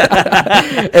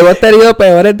 Hemos tenido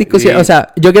peores discusiones. Sí. O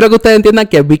sea, yo quiero que ustedes entiendan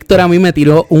que Víctor a mí me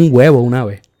tiró un huevo una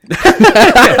vez.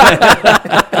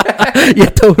 Y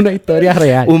esto es una historia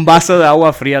real. Un vaso de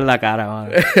agua fría en la cara,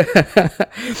 mano.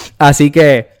 Así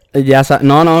que, ya sabes.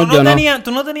 No, yo no.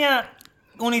 Tú no tenías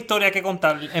una historia que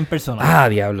contar en persona. Ah,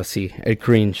 diablo, sí. El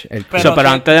cringe. Pero Pero tú-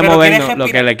 antes de pero movernos, quieres lo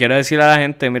que respirar. le quiero decir a la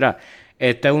gente, mira,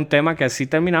 este es un tema que así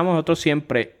terminamos nosotros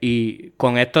siempre y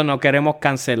con esto no queremos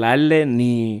cancelarle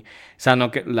ni... O sea,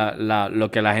 no que lo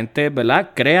que la gente, ¿verdad?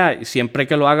 Crea, siempre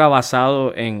que lo haga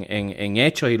basado en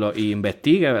hechos y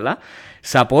investigue, ¿verdad?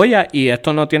 Se apoya y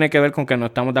esto no tiene que ver con que no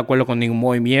estamos de acuerdo con ningún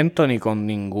movimiento ni con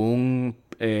ningún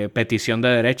petición de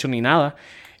derechos ni nada.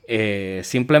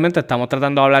 Simplemente estamos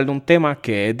tratando de hablar de un tema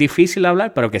que es difícil de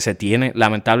hablar, pero que se tiene,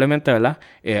 lamentablemente, ¿verdad?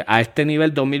 A este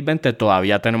nivel 2020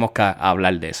 todavía tenemos que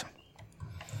hablar de eso.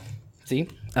 Sí.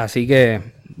 Así que,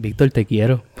 Víctor, te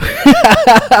quiero.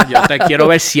 Yo te quiero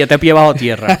ver 7 pies bajo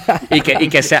tierra. Y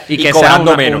que sea, Y sea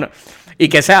cobrando menos. y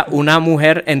que sea una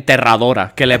mujer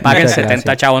enterradora, que le paguen Muchas 70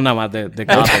 gracias. chavos nada más de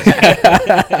cada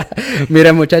persona.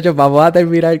 Miren, muchachos, vamos a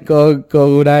terminar con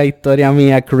una historia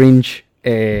mía cringe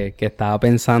que estaba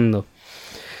pensando.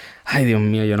 Ay, Dios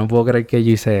mío, yo no puedo creer que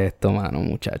yo hice esto, mano,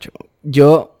 muchacho.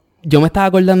 Yo me estaba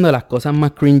acordando de las cosas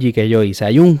más cringy que yo hice.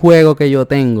 Hay un juego que yo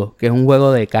tengo, que es un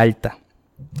juego de cartas.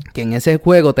 Que en ese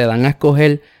juego te dan a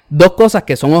escoger dos cosas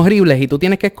que son horribles y tú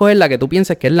tienes que escoger la que tú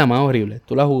pienses que es la más horrible.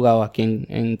 Tú la has jugado aquí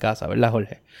en casa, ¿verdad,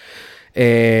 Jorge?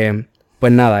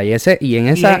 Pues nada, y en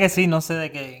esa... Dije que sí, no sé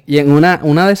de qué. Y en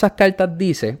una de esas cartas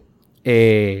dice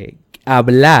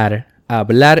hablar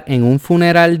en un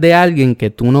funeral de alguien que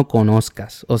tú no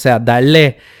conozcas. O sea,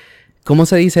 darle... ¿Cómo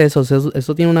se dice eso?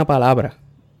 Eso tiene una palabra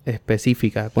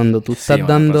específica. Cuando tú estás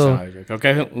dando... Yo creo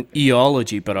que es un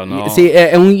eulogy, pero no... Sí,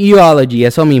 es un eulogy,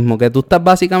 eso mismo. Que tú estás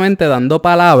básicamente dando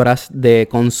palabras de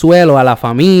consuelo a la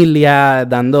familia,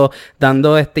 dando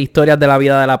historias de la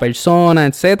vida de la persona,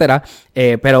 etcétera.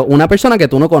 Pero una persona que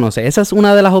tú no conoces. Esa es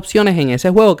una de las opciones en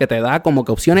ese juego que te da como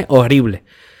que opciones horribles.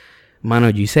 Mano,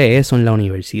 yo hice eso en la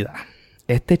universidad.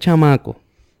 Este chamaco...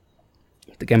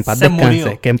 Que en paz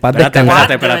descanse. Que en paz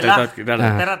descanse.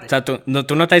 Espérate. O sea, tú no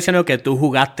estás diciendo que tú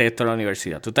jugaste esto en la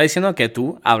universidad. Tú estás diciendo que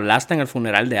tú hablaste en el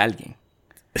funeral de alguien.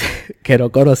 Que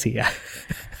no conocía.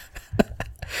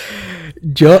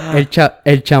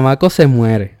 El chamaco se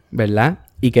muere, ¿verdad?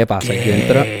 ¿Y qué pasa? Yo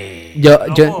entro...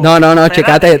 No,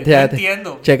 checate.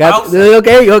 Entiendo.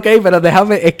 Checate. Ok, pero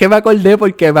déjame... Es que me acordé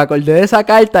porque me acordé de esa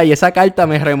carta y esa carta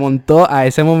me remontó a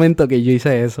ese momento que yo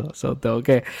hice eso. So, tengo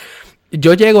que...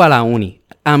 Yo llego a la uni.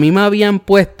 A mí me habían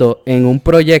puesto en un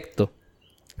proyecto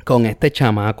con este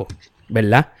chamaco,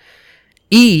 ¿verdad?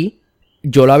 Y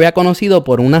yo lo había conocido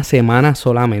por una semana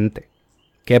solamente.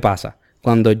 ¿Qué pasa?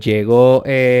 Cuando llego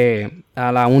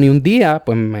a la uni un día,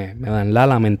 pues me dan la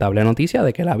lamentable noticia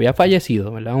de que él había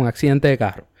fallecido, ¿verdad? Un accidente de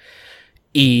carro.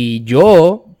 Y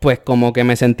yo, pues como que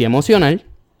me sentí emocional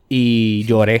y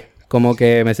lloré. Como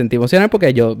que me sentí emocional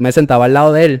porque yo me sentaba al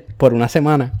lado de él por una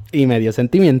semana y me dio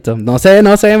sentimiento. No sé,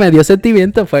 me dio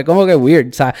sentimiento. Fue como que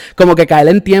weird. O sea, como que caer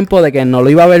en tiempo de que no lo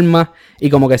iba a ver más y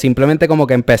como que simplemente como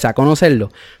que empecé a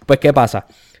conocerlo. Pues, ¿qué pasa?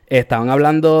 Estaban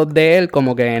hablando de él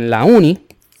como que en la uni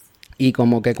y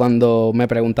como que cuando me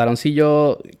preguntaron si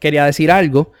yo quería decir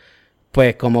algo,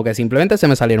 pues como que simplemente se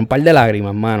me salieron un par de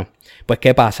lágrimas, mano. Pues,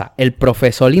 ¿qué pasa? El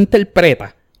profesor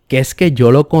interpreta que es que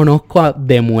yo lo conozco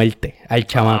de muerte al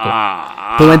chamaco.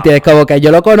 ¿Tú me entiendes? Como que yo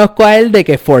lo conozco a él de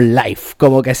que for life.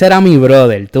 Como que ese era mi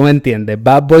brother. ¿Tú me entiendes?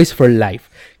 Bad Boys for life.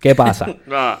 ¿Qué pasa?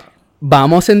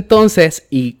 Vamos entonces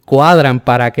y cuadran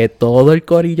para que todo el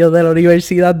corillo de la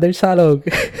universidad del salón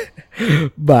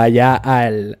vaya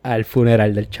al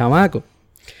funeral del chamaco.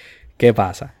 ¿Qué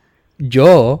pasa?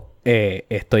 Yo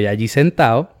estoy allí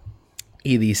sentado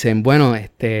y dicen, bueno,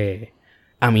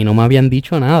 a mí no me habían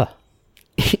dicho nada.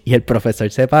 Y el profesor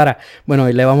se para. Bueno,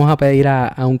 hoy le vamos a pedir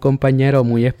a un compañero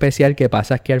muy especial que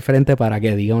pasa aquí al frente para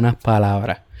que diga unas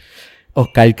palabras.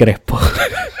 Oscar Crespo.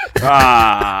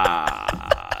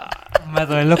 Me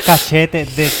duelen los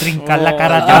cachetes de trincar la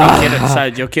cara.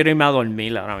 Yo quiero irme a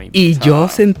dormir ahora mismo. Y yo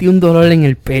sentí un dolor en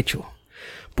el pecho.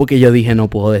 Porque yo dije, no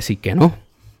puedo decir que no.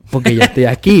 Porque yo estoy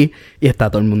aquí y está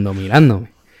todo el mundo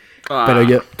mirándome.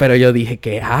 Pero yo dije,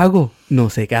 ¿qué hago? No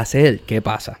sé qué hacer. ¿Qué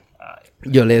pasa?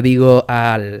 Yo le digo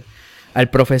al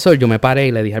profesor, yo me paré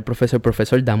y le dije al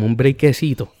profesor, dame un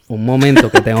breakcito, un momento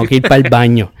que tengo que ir para el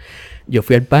baño. Yo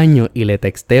fui al baño y le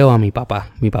texteo a mi papá.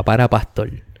 Mi papá era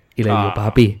pastor. Y le digo,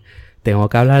 papi, tengo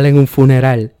que hablarle en un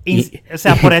funeral. O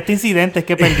sea, por este incidente es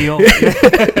que perdió.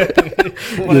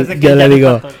 Yo le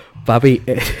digo, papi,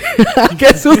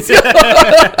 ¡qué sucio!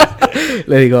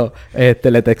 Le digo,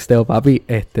 le texteo, papi,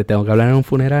 tengo que hablar en un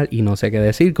funeral y no sé qué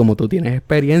decir. Como tú tienes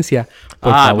experiencia,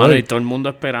 por favor. Mano, y todo el mundo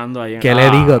esperando ahí. ¿Qué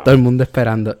le digo? Todo el mundo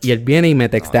esperando. Y él viene y me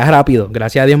textea rápido.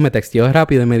 Gracias a Dios me texteó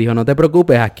rápido y me dijo, no te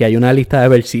preocupes, aquí hay una lista de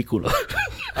versículos.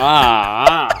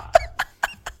 La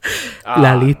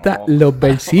lista, los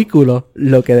versículos,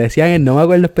 lo que decían es, no me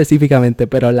acuerdo específicamente,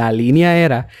 pero la línea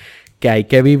era que hay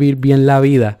que vivir bien la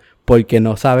vida porque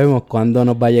no sabemos cuándo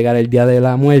nos va a llegar el día de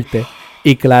la muerte.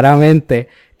 Y claramente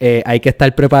hay que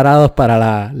estar preparados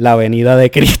para la venida de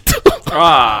Cristo.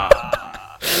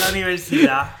 En la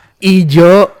universidad. Y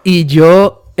yo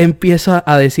empiezo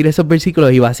a decir esos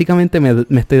versículos y básicamente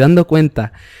me estoy dando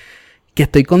cuenta que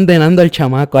estoy condenando al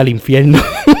chamaco al infierno.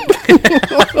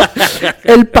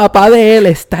 El papá de él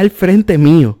está al frente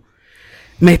mío.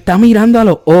 Me está mirando a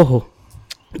los ojos.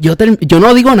 Yo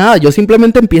no digo nada, yo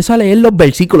simplemente empiezo a leer los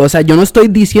versículos. O sea, yo no estoy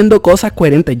diciendo cosas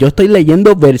coherentes, yo estoy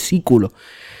leyendo versículos.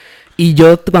 Y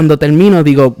yo cuando termino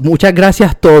digo, muchas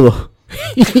gracias todos.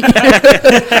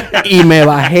 Y me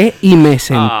bajé y me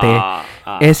senté.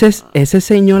 Ese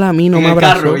señor a mí no me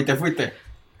abrazó. Carro y te fuiste.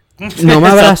 No me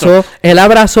abrazó. Él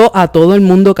abrazó a todo el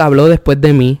mundo que habló después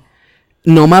de mí.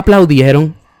 No me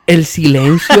aplaudieron. El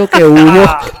silencio que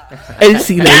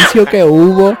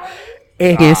hubo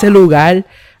en ese lugar,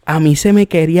 a mí se me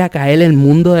quería caer el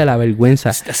mundo de la vergüenza.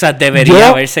 O sea, debería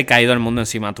haberse caído el mundo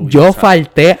encima tuyo. Yo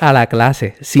falté a la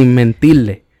clase, sin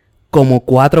mentirle, como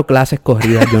 4 clases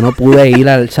corridas. Yo no pude ir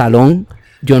al salón.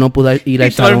 Yo no pude ir al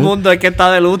Y todo salón. el mundo es que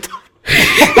está de luto.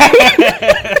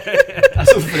 Está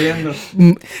sufriendo.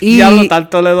 Y, Diablo,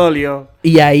 tanto le dolió.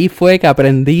 y ahí fue que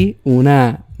aprendí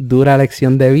una dura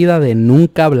lección de vida de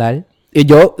nunca hablar. Y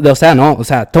yo,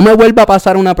 esto me vuelva a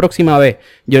pasar una próxima vez.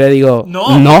 Yo le digo, No,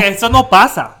 porque eso no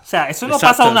pasa. O sea, eso no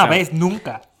Exacto, pasa una o sea. vez,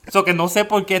 nunca. Eso que no sé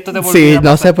por qué esto te volvió sí, a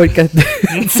no pasar. sé por qué.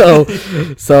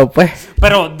 Pues,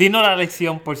 Pero dinos la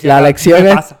lección, por si la acaso, lección ¿qué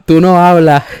es, pasa? tú no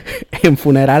hablas en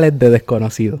funerales de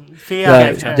desconocidos. Sí,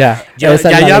 Ya, ok. ya. Yo, Esa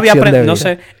es ya la yo había lección de aprendido, no vida.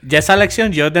 sé, ya esa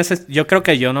lección yo creo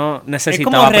que yo no Es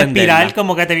necesitaba como respirar, aprenderla.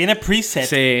 como que te viene preset.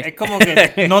 Sí. Es como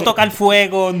que no tocar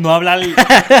fuego, no hablar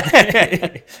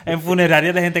en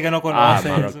funerarias de gente que no Ah, conoce.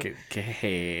 mano, Eso. ¿qué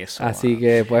es eso? Así mano?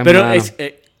 que, pues, Pero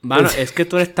mano, es que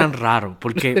tú eres tan raro,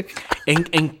 porque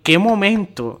 ¿en qué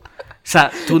momento? O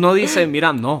sea, tú no dices,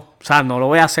 mira, no, o sea, no lo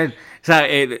voy a hacer. O sea,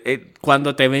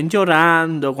 cuando te ven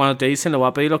llorando, cuando te dicen, le voy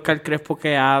a pedir a Oscar Crespo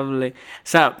que hable. O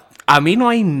sea, a mí no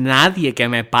hay nadie que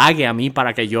me pague a mí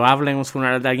para que yo hable en un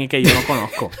funeral de alguien que yo no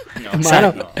conozco. O sea,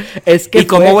 mano, es que ¿y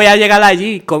cómo fue- voy a llegar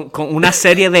allí con una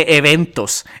serie de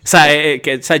eventos? O sea,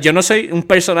 o sea, yo no soy un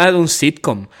personaje de un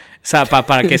sitcom. O sea,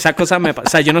 para que esas cosas me pasen. O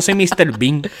sea, yo no soy Mr.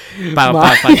 Bean.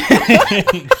 Para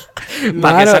que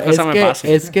Mano, esas cosas me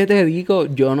pasen. es que te digo,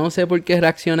 yo no sé por qué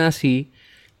reaccioné así.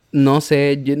 No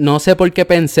sé, no sé por qué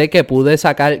pensé que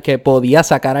podía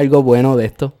sacar algo bueno de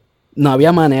esto. No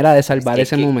había manera de salvar que-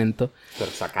 ese momento.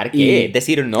 ¿Pero sacar qué? Y- Es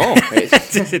decir, no.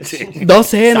 No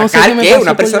sé, no sé. ¿Sacar qué me qué? pasó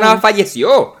Una por persona la-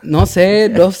 falleció. No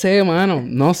sé, mano.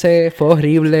 No sé, fue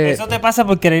horrible. Eso te pasa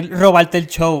por querer robarte el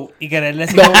show y querer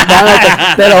decir, No, mano,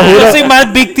 te lo juro. yo soy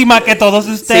más víctima que todos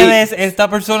ustedes. Esta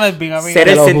persona es bien amiga. Ser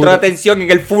el lo centro juro. de atención en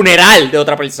el funeral de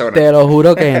otra persona. Te lo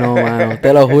juro que no, mano.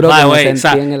 Te lo juro By que the me way, sentí o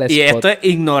sea, en el y spot. esto es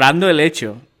ignorando el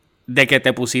hecho de que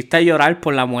te pusiste a llorar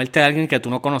por la muerte de alguien que tú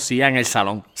no conocías en el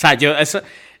salón. O sea, o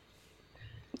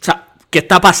sea, ¿qué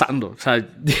está pasando? O sea,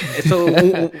 eso,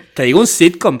 te digo un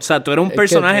sitcom. O sea, tú eres un Es que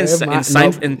personaje en, tú eres en más-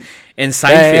 Sein- no. en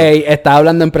Seinfeld. Ey, estaba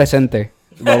hablando en presente.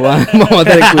 Vamos a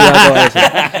tener cuidado con eso.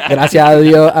 Gracias a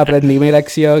Dios aprendí mi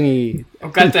lección y...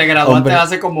 Oscar, te graduaste Hombre.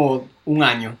 hace como un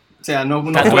año. O sea, no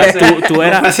sea, fue tú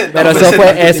eras- Pero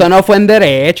eso no fue en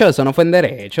derecho, eso no fue en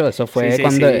derecho, eso fue Sí, sí,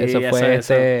 cuando sí, eso fue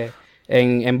eso.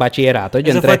 en bachillerato. Yo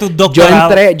Eso entré, fue tu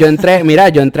doctorado. yo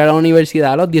entré a la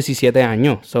universidad a los 17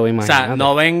 años, so O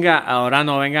imagínate. sea, ahora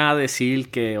no vengan a decir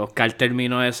que Oscar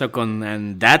terminó eso con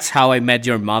 "And that's how I met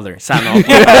your mother". O sea, no.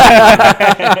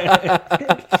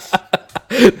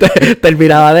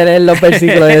 Terminaba de leer los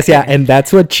versículos y decía, and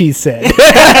that's what she said.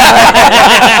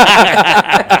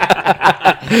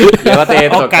 Llévate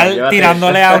esto, Oscar llévate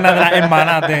tirándole a una de las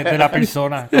hermanas de la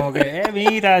persona. Como que,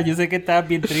 mira, yo sé que estás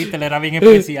bien triste, él era bien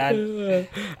especial.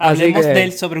 Así Hablemos que- de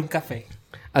él sobre un café.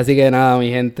 Así que nada, mi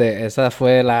gente, esa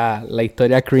fue la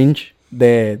historia cringe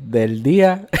del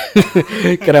día.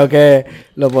 Creo que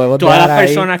lo podemos todas dejar las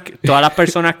ahí.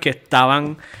 personas que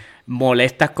estaban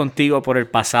molestas contigo por el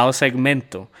pasado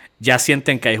segmento ya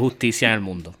sienten que hay justicia en el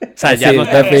mundo. O sea, ya Sí, no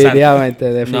están- definitivamente, o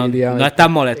sea, definitivamente. no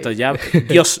están molestos ya.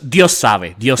 Dios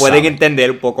sabe, Dios Pueden sabe.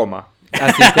 entender un poco más.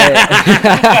 Así que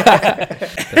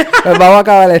pues vamos a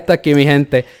acabar esto aquí, mi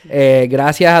gente.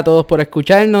 Gracias a todos por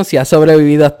escucharnos. Si has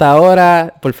sobrevivido hasta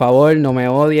ahora, por favor, no me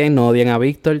odien, no odien a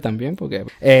Víctor también, porque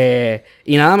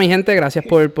y nada, mi gente, gracias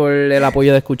por el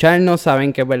apoyo de escucharnos.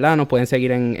 Saben que es verdad, nos pueden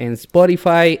seguir en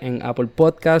Spotify, en Apple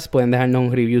Podcasts, pueden dejarnos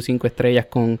un review 5 estrellas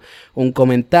con un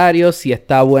comentario. Si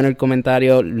está bueno el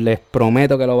comentario, les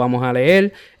prometo que lo vamos a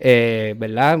leer.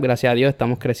 ¿Verdad? Gracias a Dios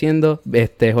estamos creciendo.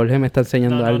 Jorge me está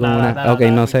enseñando No, algo. nada, Ok,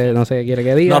 nada. no sé qué quiere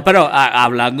que diga. No, pero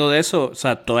hablando de eso, o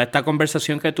sea, toda esta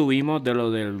conversación que tuvimos de lo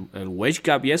del el wage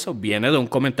gap y eso, viene de un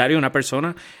comentario de una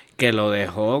persona que lo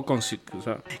dejó, o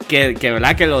sea, que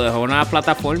verdad que lo dejó en una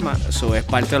plataforma. Eso es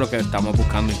parte de lo que estamos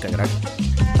buscando integrar.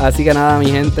 Así que nada,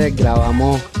 mi gente,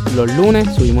 grabamos los lunes,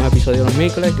 subimos episodios los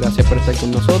miércoles. Gracias por estar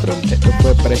con nosotros. Esto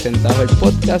fue presentado el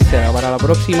podcast, será para la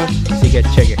próxima, así que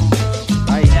cheque.